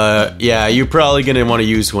 Yeah, you're probably gonna want to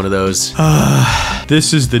use one of those.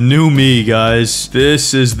 This is the new me, guys.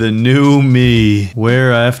 This is the new me.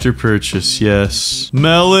 Where after purchase, yes.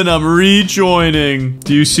 Melon, I'm rejoining.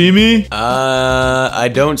 Do you see me? I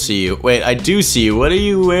don't see you. Wait, I do see you. What are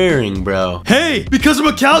you wearing, bro? Hey, because I'm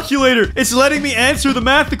a calculator, it's letting me answer the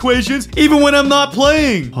math equations even when I'm not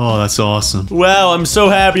playing. Oh, that's awesome. Wow, I'm so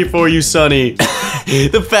happy for you, Sonny.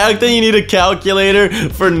 The fact that you need a calculator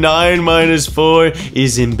for 9 minus 4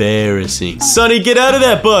 is embarrassing. Sonny, get out of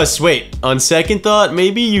that bus. Wait, on second thought,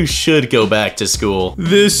 maybe you should go back to school.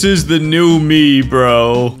 This is the new me,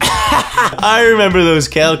 bro. I remember those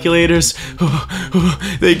calculators.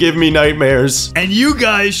 They give me nightmares. And you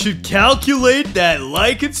guys should calculate that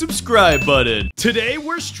like and subscribe button. Today,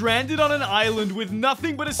 we're stranded on an island with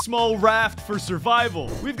nothing but a small raft for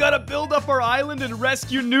survival. We've got to build up our island and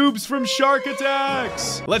rescue noobs from shark attacks.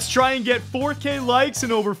 Max. Let's try and get 4K likes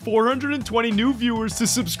and over 420 new viewers to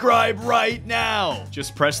subscribe right now.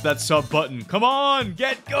 Just press that sub button. Come on,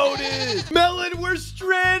 get goated. Melon, we're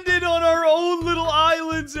stranded on our own little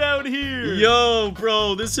islands out here. Yo,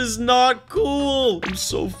 bro, this is not cool. I'm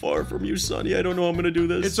so far from you, Sonny. I don't know how I'm gonna do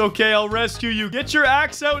this. It's okay, I'll rescue you. Get your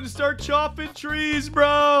axe out and start chopping trees,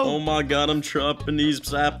 bro. Oh my god, I'm chopping these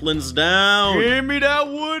saplings down. Give me that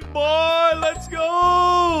wood, boy. Let's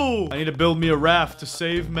go. I need to build me a raft to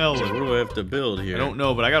save Melon. What do I have to build here? I don't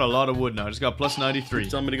know, but I got a lot of wood now. I just got plus 93.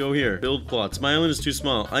 Tell me to go here. Build plots. My island is too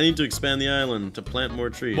small. I need to expand the island to plant more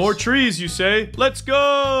trees. More trees, you say? Let's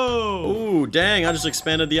go. Ooh, dang, I just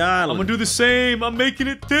expanded the island. I'm gonna do the same. I'm making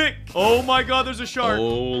it thick. Oh my god, there's a shark. Oh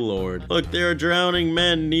lord. Look, there are drowning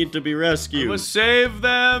men need to be rescued. I'm gonna save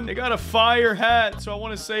them. They got a fire hat, so I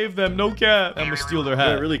want to save them. No cap. I'm gonna steal their Do I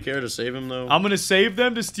hat. really care to save him though? I'm gonna save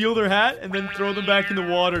them to steal their hat and then throw them back in the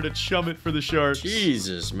water to chum it for the sharks.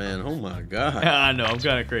 Jesus, man. Oh my god. I know, I'm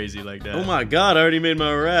kind of crazy like that. Oh my god, I already made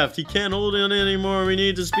my raft. He can't hold it anymore. We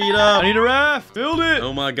need to speed up. I need a raft. Build it.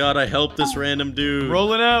 Oh my god, I helped this random dude.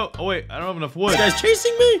 Rolling out. Oh wait, I don't have enough wood. This guy's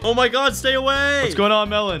chasing me. Oh my god, stay away. What's going on,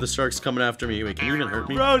 Melon? The shark's coming after me. Wait, can you even hurt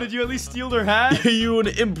me? Bro, did you at least steal their hat? You an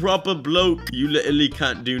improper bloke. You literally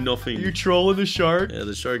can't do nothing. You trolling the shark? Yeah,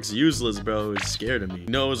 the shark's useless, bro. He's scared of me. He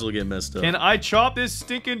knows he'll get messed up. Can I chop this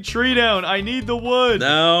stinking tree down? I need the wood.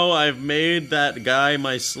 Now I've made that guy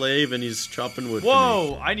my slave and he's chopping wood for me.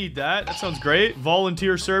 Whoa, I need that. That sounds great.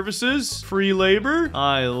 Volunteer services, free labor.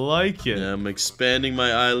 I like it. Yeah, I'm expanding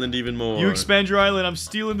my island even more. You expand your island. I'm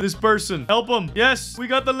stealing this person. Help him. Yes, we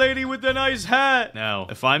got the lady with the nice hat. Now,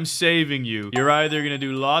 if I'm saving you, you're either gonna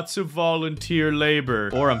do lots of volunteer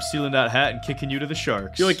labor or I'm stealing that hat and kicking you to the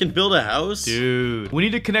sharks. Yo, I can build a house? Dude, we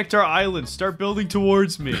need to connect our islands. Start building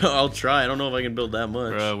towards me. I'll try. I don't know if I can build that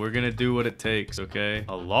much. Bro, we're gonna do what it takes, okay?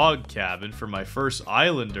 A log cabin for my first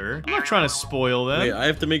islander. I'm not trying to spoil them. Wait, I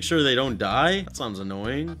have to make sure they don't die? That sounds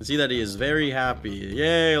annoying. I see that he is very happy.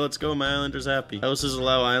 Yay, let's go. My islander's happy. Houses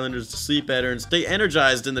allow islanders to sleep better and stay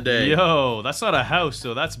energized in the day. Yo, that's not a house,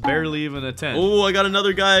 though. That's barely even a tent. Oh, I got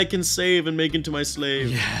another guy I can save and make into my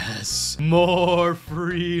slave. Yes. More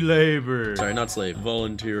free labor. Sorry, not slave.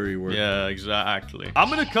 Voluntary work. Yeah, exactly. I'm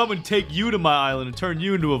gonna come and take you to my island and turn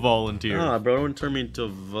you into a volunteer. Ah, bro, don't turn me into a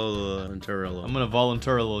voluntarilo. I'm gonna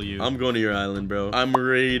voluntarilo you. I'm going to your island, bro. I'm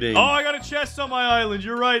raiding. Oh, I got a chest on my island.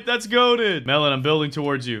 You're right. That's goated. Melon, I'm building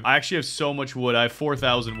towards you. I actually have so much wood. I have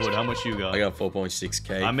 4,000 wood. How much you got? I got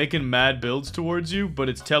 4.6k. I'm making mad builds towards you, but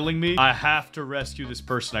it's telling me I have to rescue this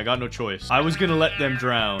person. I got no choice. I was gonna let them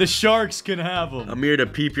drown. The sharks can have them. I'm here to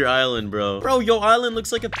peep your island, bro. Bro, your island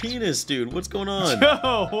looks like a penis, dude. What's going on? Yo,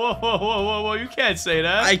 whoa, whoa, whoa, whoa, whoa. You can't say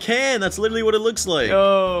that. I can. That's literally what it looks like.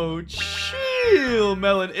 Yo, chill,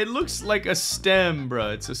 Melon. It looks like a stem,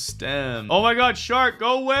 bro. It's a stem. Oh my god, shark,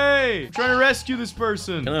 go away. I'm trying to rescue this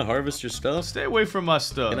person. Can I harvest your stuff? Stay away from my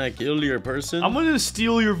stuff. Can I kill your person? I'm gonna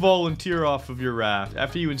steal your volunteer off of your raft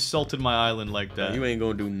after you insulted my island like that. You ain't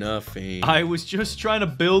gonna do nothing. I was just trying to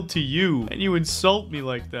build to you, and you insult me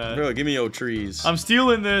like that. Bro, give me your trees. I'm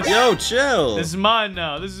stealing this. Yo, chill. This is mine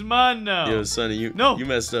now. This is mine now. Yo, Sonny, you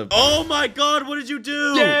messed up. Oh my god, what did you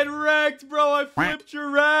do? Get wrecked, bro. I flipped your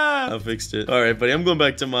raft. I fixed it. All right, buddy, I'm going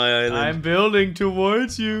back to my island. I'm building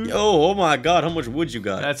towards you. Yo, oh my god, how much wood you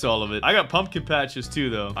got? That's all of it. I got pumpkin patches too,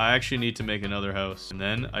 though. I actually need to make another house. And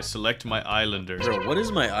then I select my islander. Bro, what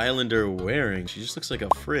is my islander wearing? She just looks like a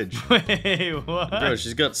fridge. Wait, what? Bro,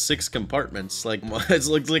 she's got 6 compartments. Like, it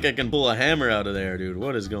looks like I can pull a hammer out of there, dude.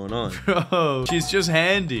 What is going on? Bro, she's just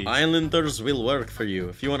handy. Islanders will work for you.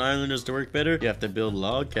 If you want islanders to work better, you have to build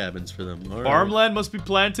log cabins for them. All right. Farmland must be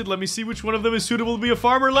planted. Let me see which one of them is suitable to be a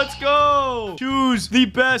farmer. Let's go. Choose the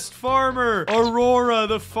best farmer. Aurora,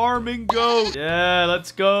 the farming goat. Yeah,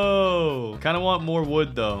 let's go. Kind of want more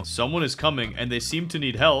wood, though. Someone is coming, and they seem to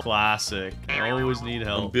need help. Classic. I always need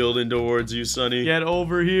help. I'm building towards you, Sonny. Get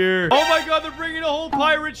over here. Oh my god, they're bringing a whole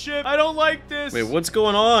pirate ship. I don't like this. Wait, what's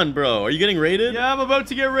going on, bro? Are you getting raided? Yeah, I'm about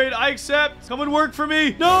to get raided. I accept. Come and work for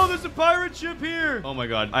me. No, there's a pirate ship here. Oh my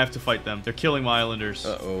god, I have to fight them. They're killing my islanders.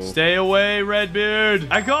 Uh-oh. Stay away, Redbeard.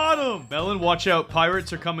 I got him. Melon, watch out.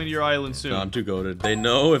 Pirates are coming to your island soon. No, I'm too goated. They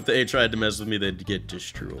know if they tried to mess with me, they'd get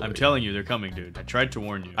destroyed. I'm telling you, they're coming, dude. I tried to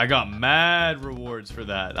warn you. I got mad rewards for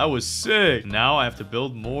that. That was sick. Now I have to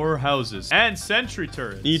build more houses and sentry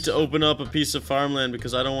turrets. Need to open up a piece of farmland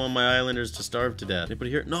because I don't want my islanders to starve to death.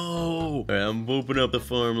 Anybody here? No. All right, I'm opening up the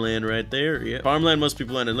farmland right there. Yeah. Farmland must be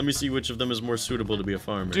planted. Let me see which of them is more suitable to be a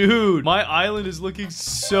farmer. Dude, my island is looking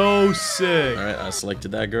so sick. All right, I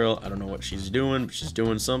selected that girl. I don't know what she's doing, but she's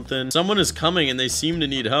doing something. Someone is coming and they seem to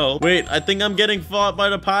need help. Wait, I think I'm getting fought by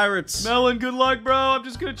the pirates. Melon, good luck, bro. I'm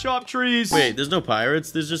just gonna chop trees. Wait, there's no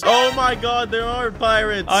pirates. There's just... Oh my god, there are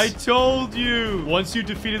pirates. I told you. Once you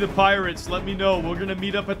defeated the pirates, let me know. We're gonna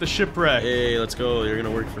meet up at the shipwreck. Hey, let's go. You're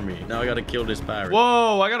gonna work for me. Now I gotta kill this pirate.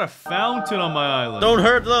 Whoa, I got a fountain on my island. Don't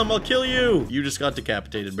hurt them. I'll kill you. You just got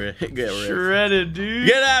decapitated, bro. Get ready. Shredded, dude.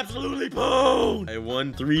 Get absolutely pwned. I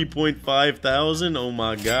won 3.5 thousand. Oh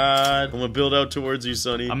my god. I'm gonna build out towards you,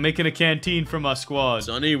 Sonny. I'm making a canteen for my squad.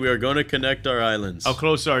 Sonny, we are gonna connect our islands. How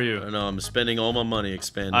close are you? I know, I'm spending all my money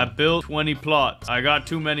expanding. I built 20 plots. I got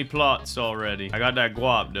too many plots already. I got that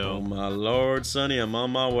guap, though. Oh my lord, Sonny, I'm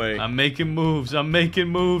on my way. I'm making moves. I'm making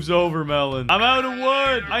moves over, Melon. I'm out of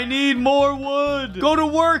wood. I need more wood. Go to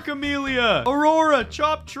work, Amelia. Aurora,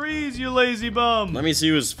 chop trees, you lazy bum. Let me see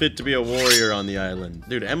who's fit to be a warrior on the island.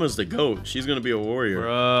 Dude, Emma's the goat. She's gonna be a warrior.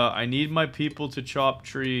 Bruh, I need my people to chop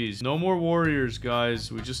trees. No more warriors,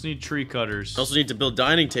 guys. We just need tree cutters. I also need to build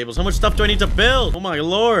dining tables. How much stuff do I need to build? Oh my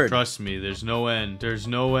lord. Trust me, there's no end. There's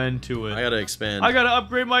no end to it. I gotta expand. I gotta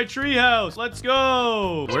upgrade my tree house. Let's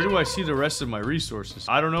go. Where do I see the rest of my resources?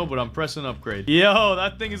 I don't know, but I'm pressing upgrade. Yo,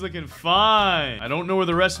 that thing is looking fine. I don't know where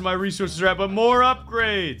the rest of my resources are at, but more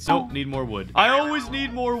upgrades. Nope, need more wood. I always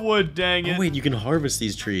need more wood, dang it. Oh wait, you can harvest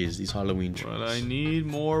these trees, these Halloween trees. But I need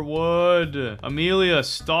more wood. Amelia,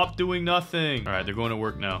 stop doing nothing. All right, they're going to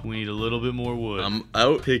work now. We need a little bit more wood. I'm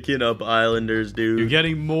out picking up islanders, dude. You're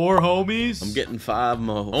getting more homies? I'm getting 5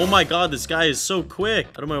 more. Oh my god, this guy is so quick.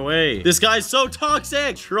 Out of my way. This guy's so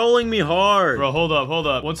toxic. Trolling me hard. Bro, hold up, hold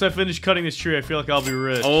up. Once I finish cutting this tree, I feel like I'll be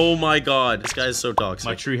rich. Oh my god, this guy's so toxic.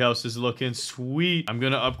 My tree house is looking sweet. I'm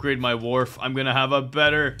gonna upgrade my wharf. I'm gonna have a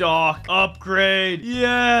better dock upgrade.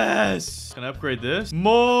 Yes! Can I upgrade this?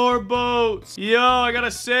 More boats. Yo, I got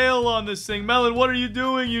a sail on this thing. Melon, what are you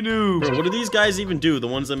doing, you noob? Bro, what do these guys even do? The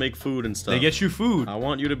ones that make food and stuff. They get you food. I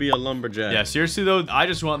want you to be a lumberjack. Yeah, seriously though, I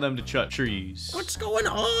just want them to cut trees. What's going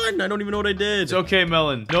on? I don't even know what I did. It's okay,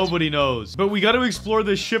 Melon. Nobody knows. But we got to explore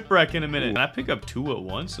this shipwreck in a minute. Can I pick up 2 at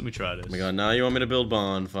once? Let me try this. Oh my god, now you want me to build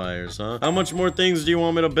bonfires, huh? How much more things do you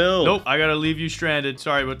want me to build? Nope, I gotta leave you stranded.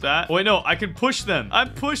 Sorry about that. Oh, wait, no, I can push them.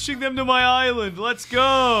 I'm pushing them to my island. Let's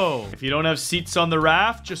go. If you don't have seats on the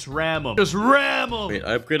raft, just ram them. Just ram them. Wait,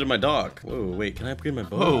 I upgraded my dock. Whoa, wait, can I upgrade my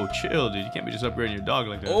boat? Whoa, chill, dude. You can't be just upgrading your dog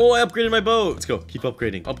like that. Oh, I upgraded my boat. Let's go. Keep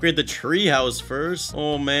upgrading. Upgrade the treehouse first.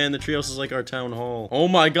 Oh man, the treehouse is like our town hall. Oh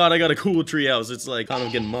my god, I got a cool treehouse. It's like kind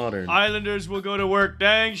of getting modern. Islanders will go to work.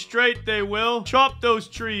 Dang straight they will. Chop those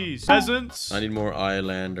trees. Peasants. I need more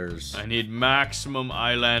islanders. I need maximum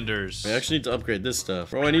islanders. I actually need to upgrade this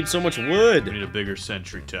stuff. Bro, I need so much wood. I need a bigger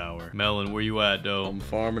sentry tower. Melon, where you at, though? I'm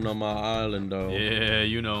farming on my island, though. Yeah,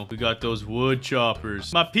 you know. We got those wood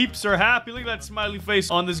choppers. My peeps are happy. Look at that smiley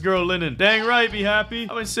face on this girl, Linen. Dang right, be happy.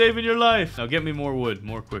 I've been saving your life. Now get me more wood,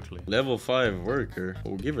 more quickly. Level 5 worker.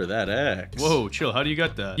 Oh, give her that axe. Whoa, chill. How do you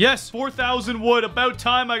get that? Yes, 4,000 wood. About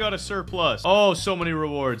time I got a surplus. Oh, so many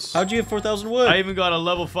rewards. How'd you get 4,000 wood? I even got a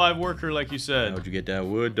level 5 worker, like you said. How'd you get that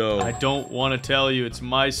wood, though? I don't want to tell you. It's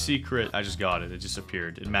my secret. I just got it. It just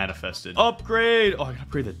appeared. It manifested. Upgrade. Oh, I can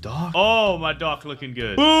upgrade the dock. Oh, my dock looking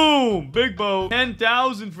good. Boom. Big boat.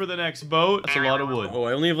 10,000 for the next boat. That's a lot of wood. Oh,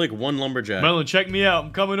 I only have like 1 lumberjack. Melon, check me out.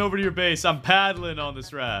 I'm coming over to your base. I'm paddling on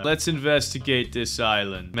this raft. Let's investigate this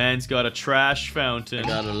island. Man's got a trash fountain. I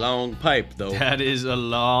got a long pipe, though. That is a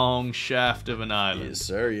long shaft of an island. Yes,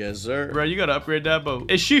 sir. Yes, sir. Bro, you gotta upgrade that boat.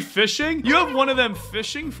 Is she fishing? You have one of them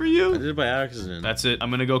fishing for I you? did it by accident. That's it. I'm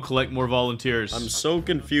gonna go collect more volunteers. I'm so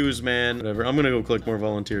confused, man. Whatever. I'm gonna go collect more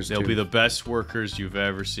volunteers, They'll too. be the best workers you've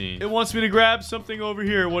ever seen. It wants me to grab something over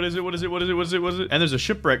here. What is it? What is it? What is it? What is it? What is it? And there's a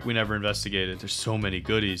shipwreck we never investigated. There's so many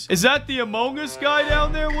goodies. Is that the Among Us guy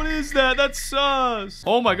down there? What is that? That's sus.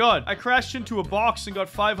 Oh my god. I crashed into a box and got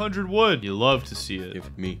 500 wood. You love to see it.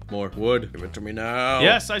 Give me more wood. Give it to me now.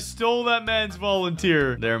 Yes, I stole that man's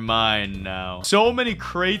volunteer. They're mine now. So many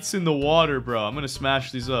crates in the water, bro. I'm gonna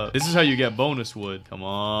smash these up. This is how you get bonus wood. Come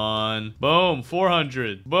on. Boom.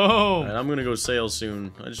 400. Boom. All right, I'm gonna go sail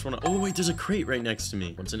soon. I just wanna... Oh, wait, there's a crate right next to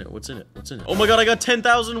me. What's in it? What's in it? What's in it? Oh my god, I got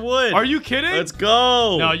 10,000 wood. Are you kidding? Let's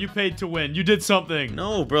go. No, you paid to win. You did something.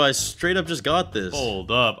 No, bro, I straight up just got this.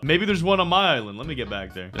 Hold up. Maybe there's one on my island. Let me get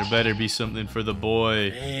back there. There better be something for the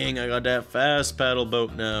boy. Dang, I got that fast paddle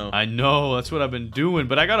boat now. I know. That's what I've been doing.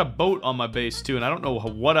 But I got a boat on my base, too, and I don't know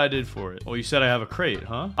what I did for it. Oh, you said I have a crate,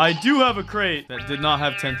 huh? I do have a crate. That did not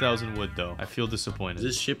have 10,000 wood, though. I feel disappointed. Is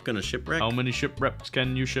this ship gonna shipwreck? How many shipwrecks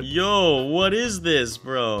can you ship? Yo, what is this,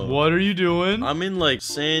 bro? What are you doing? I'm in, like,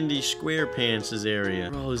 Sandy SquarePants' area.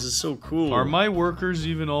 Bro, this is so cool. Are my workers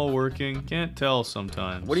even all working? Can't tell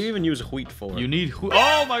sometimes. What do you even use wheat for? You need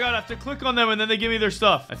oh my god, I have to click on them and then they give me their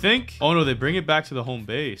stuff. I think. Oh no, they bring it back to the home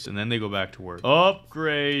base and then they go back to work. Up.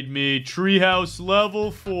 Upgrade me. Treehouse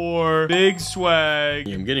level 4. Big swag.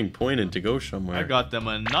 I'm getting pointed to go somewhere. I got them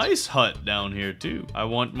a nice hut down here, too. I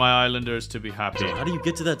want my islanders to be happy. How do you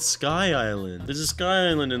get to that sky island? There's a sky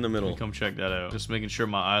island in the middle. Come check that out. Just making sure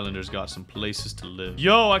my islanders got some places to live.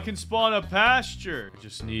 Yo, I can spawn a pasture. I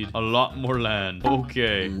just need a lot more land.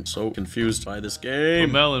 Okay. I'm so confused by this Oh,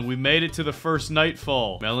 game. Melon, we made it to the first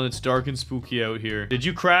nightfall. Melon, it's dark and spooky out here. Did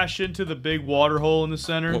you crash into the big water hole in the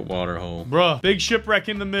center? What water hole? Bruh, big shipwreck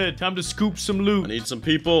in the mid. Time to scoop some I loot. need some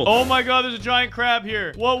people. Oh my god, there's a giant crab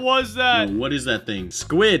here. What was that? Yo, what is that thing?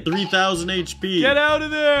 Squid, 3,000 HP. Get out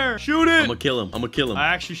of there. Shoot I'm it. gonna kill him. I'm gonna kill him. I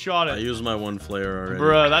actually shot I it. used my one flare already.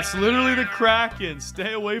 Bruh, that's literally the Kraken.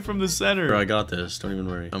 Stay away from the center. Bro, I got this. Don't even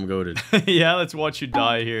worry. I'm goaded. Yeah, let's watch you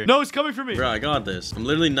die here. No, it's coming for me. Bro, I got this. I'm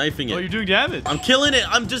literally knifing it. Oh, you're doing damage. I'm killing it.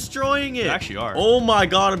 I'm destroying it. You actually are. Oh my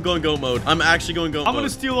god, I'm going goat mode. I'm actually going goat I'm mode. gonna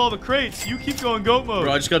steal all the crates. You keep going goat mode.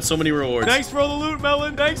 Bro, I just got so many rewards. Thanks for all the loot,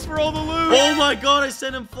 Melon. Thanks for all the loot. Oh my god, I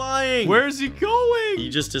sent him flying. Where's he going? He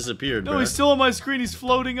just disappeared, No, bro. he's still on my screen. He's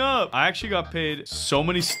floating up. I actually got paid so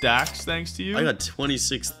many stacks thanks to you. I got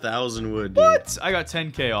 26,000 wood, dude. What? I got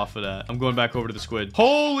 10k off of that. I'm going back over to the squid.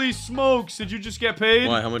 Holy smokes. Did you just get paid?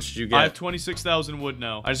 Why? How much did you get? I have 26,000 wood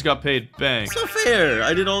now. I just got paid. Bang. It's not fair.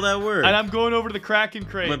 I did all that work. And I'm going over to the Kraken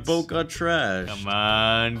crates. My boat got trashed. Come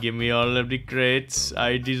on. Give me all of the crates.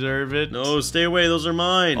 I deserve it. No, stay away. Those are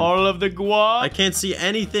mine. All of the guap. I can't see The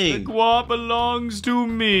anything. guap belongs to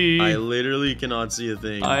me. I literally cannot see a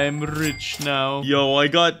thing. I'm rich now. Yo, I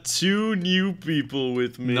got 2 new people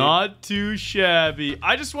with me. Not too shabby.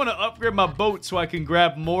 I just want to upgrade my boat so I can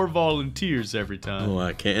grab more volunteers every time. Oh,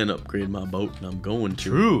 I can upgrade my boat, and I'm going to.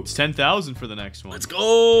 True. It's 10,000 for the next one. Let's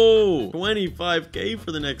go! 25k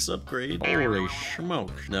for the next upgrade. Holy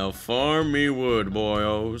smokes. Now farm me wood,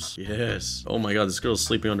 boyos. Yes. Oh my god, this girl's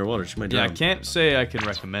sleeping underwater. She might Yeah, I drown. can't say I can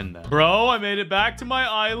recommend that. Bro, I made it back to my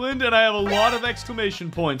island and I have a lot of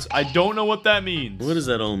exclamation points. I don't know what that means. What does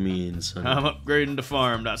that all mean, son? I'm upgrading the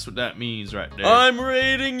farm. That's what that means right there. I'm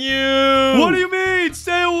raiding you! What do you mean?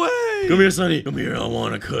 Stay away! Come here, Sonny. Come here. I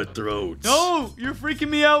want to cut throats. No, you're freaking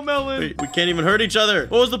me out, Melon. Wait, we can't even hurt each other.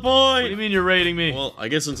 What was the What do you point? mean you're raiding me? Well, I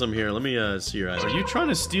guess since I'm here, let me see your Are island. you trying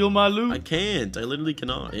to steal my I loot? can't. I literally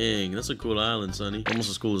cannot. Dang, that's a cool island, Sonny. Almost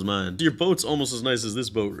as cool as mine. Your boat's almost as nice as this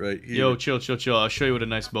boat right here. Yo, chill, chill, chill. I'll show you what a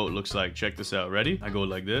nice boat looks like. Check this out. Ready? I go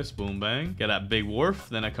like this. Boom, bang. Get that big wharf.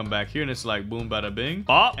 Then I come back here and it's like boom, bada, bing.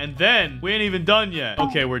 Pop. And then we ain't even done yet.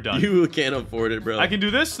 Okay, we're done. You can't afford it, bro. I can do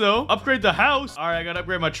this though. Upgrade the house. All right, I gotta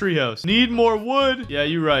upgrade my treehouse. Need more wood. Yeah,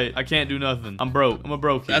 you're right. I can't do nothing. I'm broke. I'm a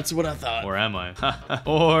broke. That's what I thought. Or am I?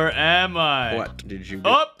 Or am I? What did you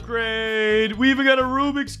get? Upgrade. We even got a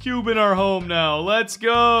Rubik's Cube in our home now. Let's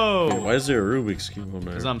go. Why is there a Rubik's Cube on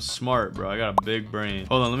Because there? I'm smart, bro. I got a big brain.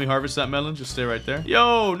 Hold on, let me harvest that melon. Just stay right there.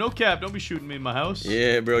 Yo, no cap. Don't be shooting me in my house.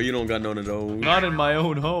 Yeah, bro, you don't got none of those. Not in my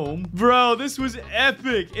own home. Bro, this was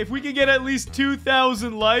epic. If we can get at least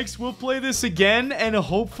 2,000 likes, we'll play this again and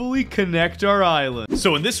hopefully connect our island.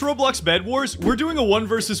 So in this Roblox Bed Wars, we're doing a 1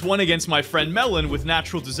 versus 1 against my friend Melon with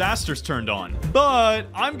natural disasters turned on. But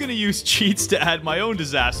I'm gonna use cheats to add my own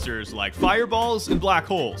disasters like fireballs and black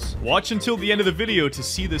holes. Watch until the end of the video to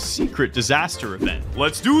see the secret disaster event.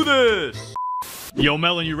 Let's do this! Yo,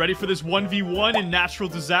 Melon, you ready for this 1v1 in natural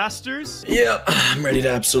disasters? Yeah, I'm ready to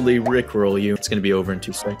absolutely rickroll you. It's gonna be over in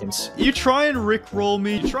 2 seconds. You try and rickroll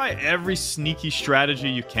me, you try every sneaky strategy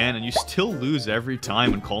you can, and you still lose every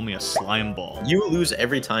time and call me a slime ball. You lose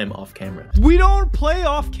every time off camera. We don't play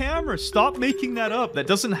off camera. Stop making that up. That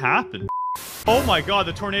doesn't happen. Oh my god,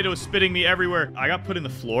 the tornado is spitting me everywhere. I got put in the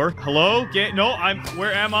floor. Hello?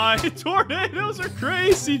 Where am I? Tornadoes are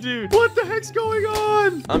crazy, dude. What the heck's going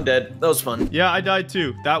on? I'm dead. That was fun. Yeah, I died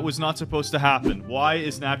too. That was not supposed to happen. Why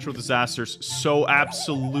is natural disasters so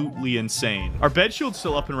absolutely insane? Our bed shield's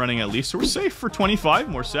still up and running at least, so we're safe for 25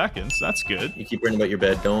 more seconds. That's good. You keep worrying about your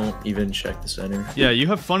bed. Don't even check the center. Yeah, you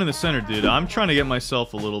have fun in the center, dude. I'm trying to get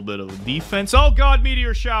myself a little bit of a defense. Oh god,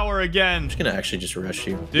 meteor shower again. I'm just gonna actually just rush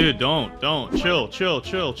you. Dude, don't. Chill.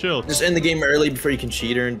 Just end the game early before you can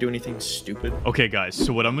cheat or do anything stupid. Okay, guys,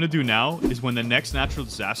 so what I'm gonna do now is when the next natural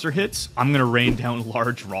disaster hits, I'm gonna rain down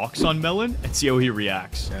large rocks on Melon and see how he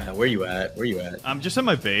reacts. Where you at? Where you at? I'm just at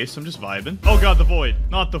my base. I'm just vibing. Oh god, the void.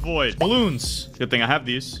 Not the void. Balloons. Good thing I have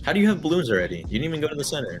these. How do you have balloons already? You didn't even go to the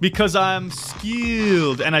center. Because I'm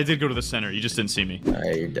skilled. And I did go to the center. You just didn't see me.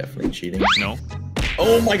 You're definitely cheating. No.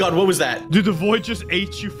 Oh my god, what was that? Dude, the void just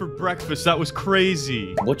ate you for breakfast. That was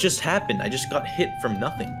crazy. What just happened? I just got hit from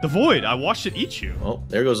nothing. The void, I watched it eat you. Oh,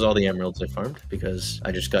 there goes all the emeralds I farmed because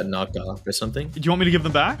I just got knocked off or something. Do you want me to give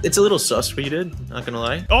them back? It's a little sus what you did, not gonna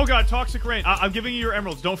lie. Oh god, toxic rain. I'm giving you your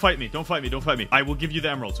emeralds. Don't fight me. Don't fight me. Don't fight me. I will give you the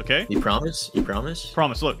emeralds, okay? You promise? You promise?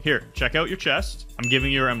 Promise. Look, here. Check out your chest. I'm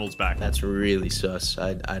giving you your emeralds back. That's really sus.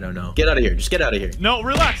 I don't know. Get out of here. Just get out of here. No,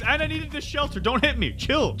 relax. And I needed this shelter. Don't hit me.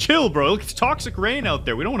 Chill. Chill, bro. Look, it's toxic rain out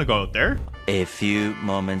there. We don't want to go out there. A few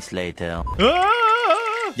moments later.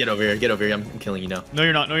 Ah! Get over here. Get over here. I'm killing you now. No,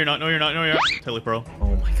 you're not. No, you're not. No, you're not. No, you're not. Totally, bro.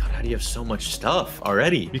 Oh my god, how do you have so much stuff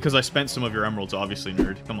already? Because I spent some of your emeralds, obviously,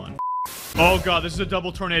 nerd. Come on. Oh god, this is a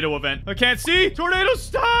double tornado event. I can't see. Tornado,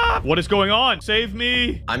 stop! What is going on? Save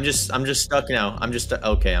me. I'm just stuck now.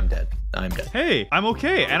 Okay, I'm dead. I'm dead. Hey, I'm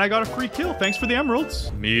okay, and I got a free kill. Thanks for the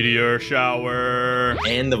emeralds. Meteor shower.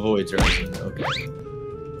 And the void's rising. Okay.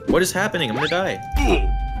 What is happening? I'm gonna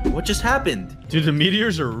die. What just happened? Dude, the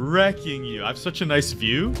meteors are wrecking you. I have such a nice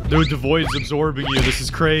view. Dude, the void's absorbing you. This is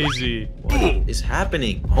crazy. What is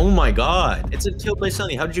happening? Oh my god. It's a kill by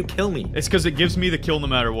Sunny. How did you kill me? It's because it gives me the kill no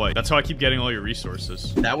matter what. That's how I keep getting all your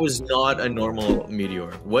resources. That was not a normal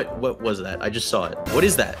meteor. What was that? I just saw it. What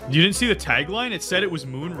is that? You didn't see the tagline? It said it was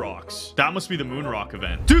moon rocks. That must be the moon rock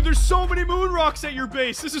event. Dude, there's so many moon rocks at your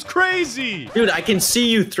base. This is crazy. Dude, I can see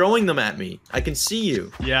you throwing them at me. I can see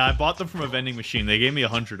you. Yeah, I bought them from a vending machine. They gave me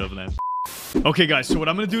 100 of them. Okay, guys, so what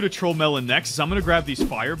I'm going to do to troll Melon next is I'm going to grab these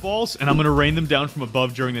fireballs and I'm going to rain them down from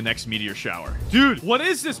above during the next meteor shower. Dude, what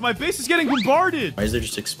is this? My base is getting bombarded. Why is there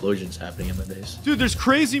just explosions happening in my base? Dude, there's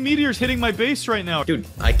crazy meteors hitting my base right now. Dude,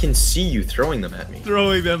 I can see you throwing them at me.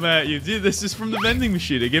 Throwing them at you. Dude, this is from the vending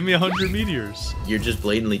machine. It gave me 100 meteors. You're just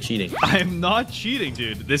blatantly cheating. I am not cheating,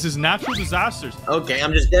 dude. This is natural disasters. Okay,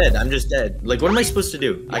 I'm just dead. I'm just dead. Like, what am I supposed to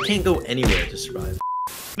do? I can't go anywhere to survive.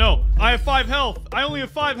 No, I have 5 health. I only have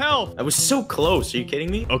 5 health. I was so close. Are you kidding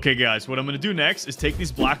me? Okay, guys, what I'm going to do next is take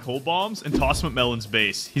these black hole bombs and toss them at Melon's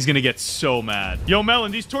base. He's going to get so mad. Yo, Melon,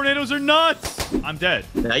 these tornadoes are nuts. I'm dead.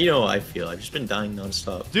 Now you know how I feel. I've just been dying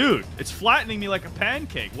nonstop. Dude, it's flattening me like a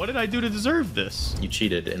pancake. What did I do to deserve this? You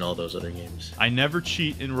cheated in all those other games. I never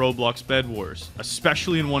cheat in Roblox Bed Wars,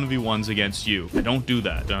 especially in 1v1s against you. I don't do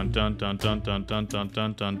that. Dun dun dun dun dun dun dun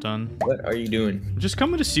dun dun dun. What are you doing? I'm just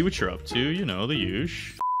coming to see what you're up to. You know, the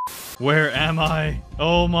usual. Where am I?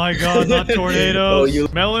 Oh my god, not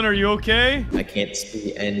tornadoes. Melon, are you okay? I can't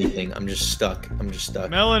see anything. I'm just stuck. I'm just stuck.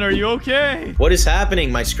 Melon, are you okay? What is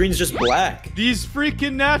happening? My screen's just black. These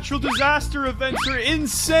freaking natural disaster events are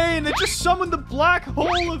insane. They just summoned the black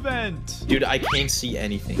hole event. Dude, I can't see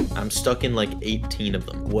anything. I'm stuck in like 18 of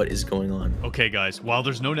them. What is going on? Okay, guys. While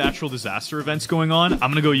there's no natural disaster events going on, I'm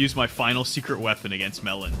gonna go use my final secret weapon against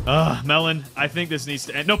Melon. Melon, I think this needs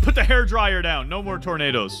to end. No, put the hairdryer down. No more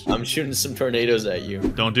tornadoes. I'm shooting some tornadoes at you.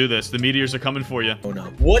 Don't do this. The meteors are coming for you. Oh no.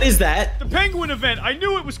 What is that? The penguin event. I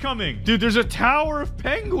knew it was coming. Dude, there's a tower of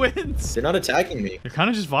penguins. They're not attacking me. They're kind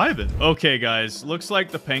of just vibing. Okay, guys. Looks like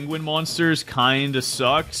the penguin monsters kind of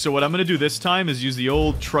sucked. So what I'm going to do this time is use the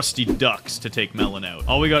old trusty ducks to take Melon out.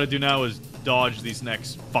 All we got to do now is dodge these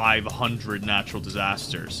next 500 natural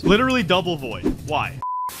disasters. Literally double void. Why?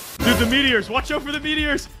 Dude, the meteors. Watch out for the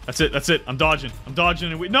meteors. That's it. That's it. I'm dodging. I'm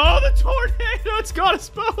dodging. And no, the tornado. It's got us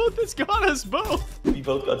both. It's got us both. We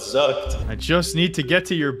both got sucked. I just need to get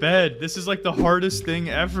to your bed. This is like the hardest thing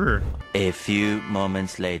ever. A few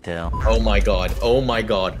moments later. Oh my god. Oh my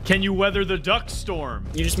god. Can you weather the duck storm?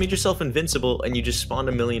 You just made yourself invincible and you just spawned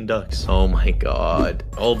a million ducks. Oh my god.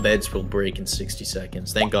 All beds will break in 60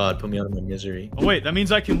 seconds. Thank god. Put me out of my misery. Oh wait, that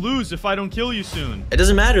means I can lose if I don't kill you soon. It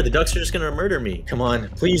doesn't matter. The ducks are just gonna murder me. Come on.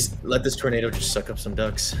 Please let this tornado just suck up some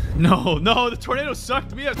ducks. No, no, the tornado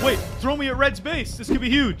sucked me up. Wait, throw me at Red's base. This could be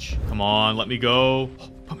huge. Come on, let me go.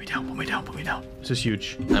 Put me down, put me down, put me down. This is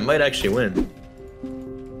huge. I might actually win.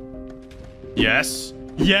 Yes.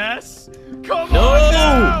 Yes. Come No! on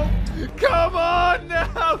now. Come on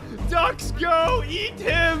now. Ducks, go. Eat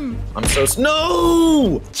him. I'm so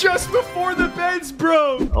no! Just before the beds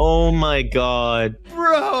broke. Oh my god.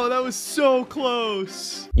 Bro, that was so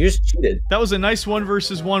close. You just cheated. That was a nice 1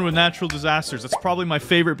 versus 1 with natural disasters. That's probably my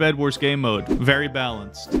favorite Bed Wars game mode. Very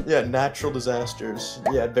balanced. Yeah, natural disasters.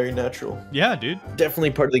 Yeah, very natural. Yeah, dude.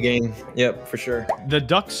 Definitely part of the game. Yep, for sure. The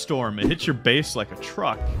duck storm, it hits your base like a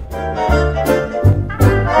truck.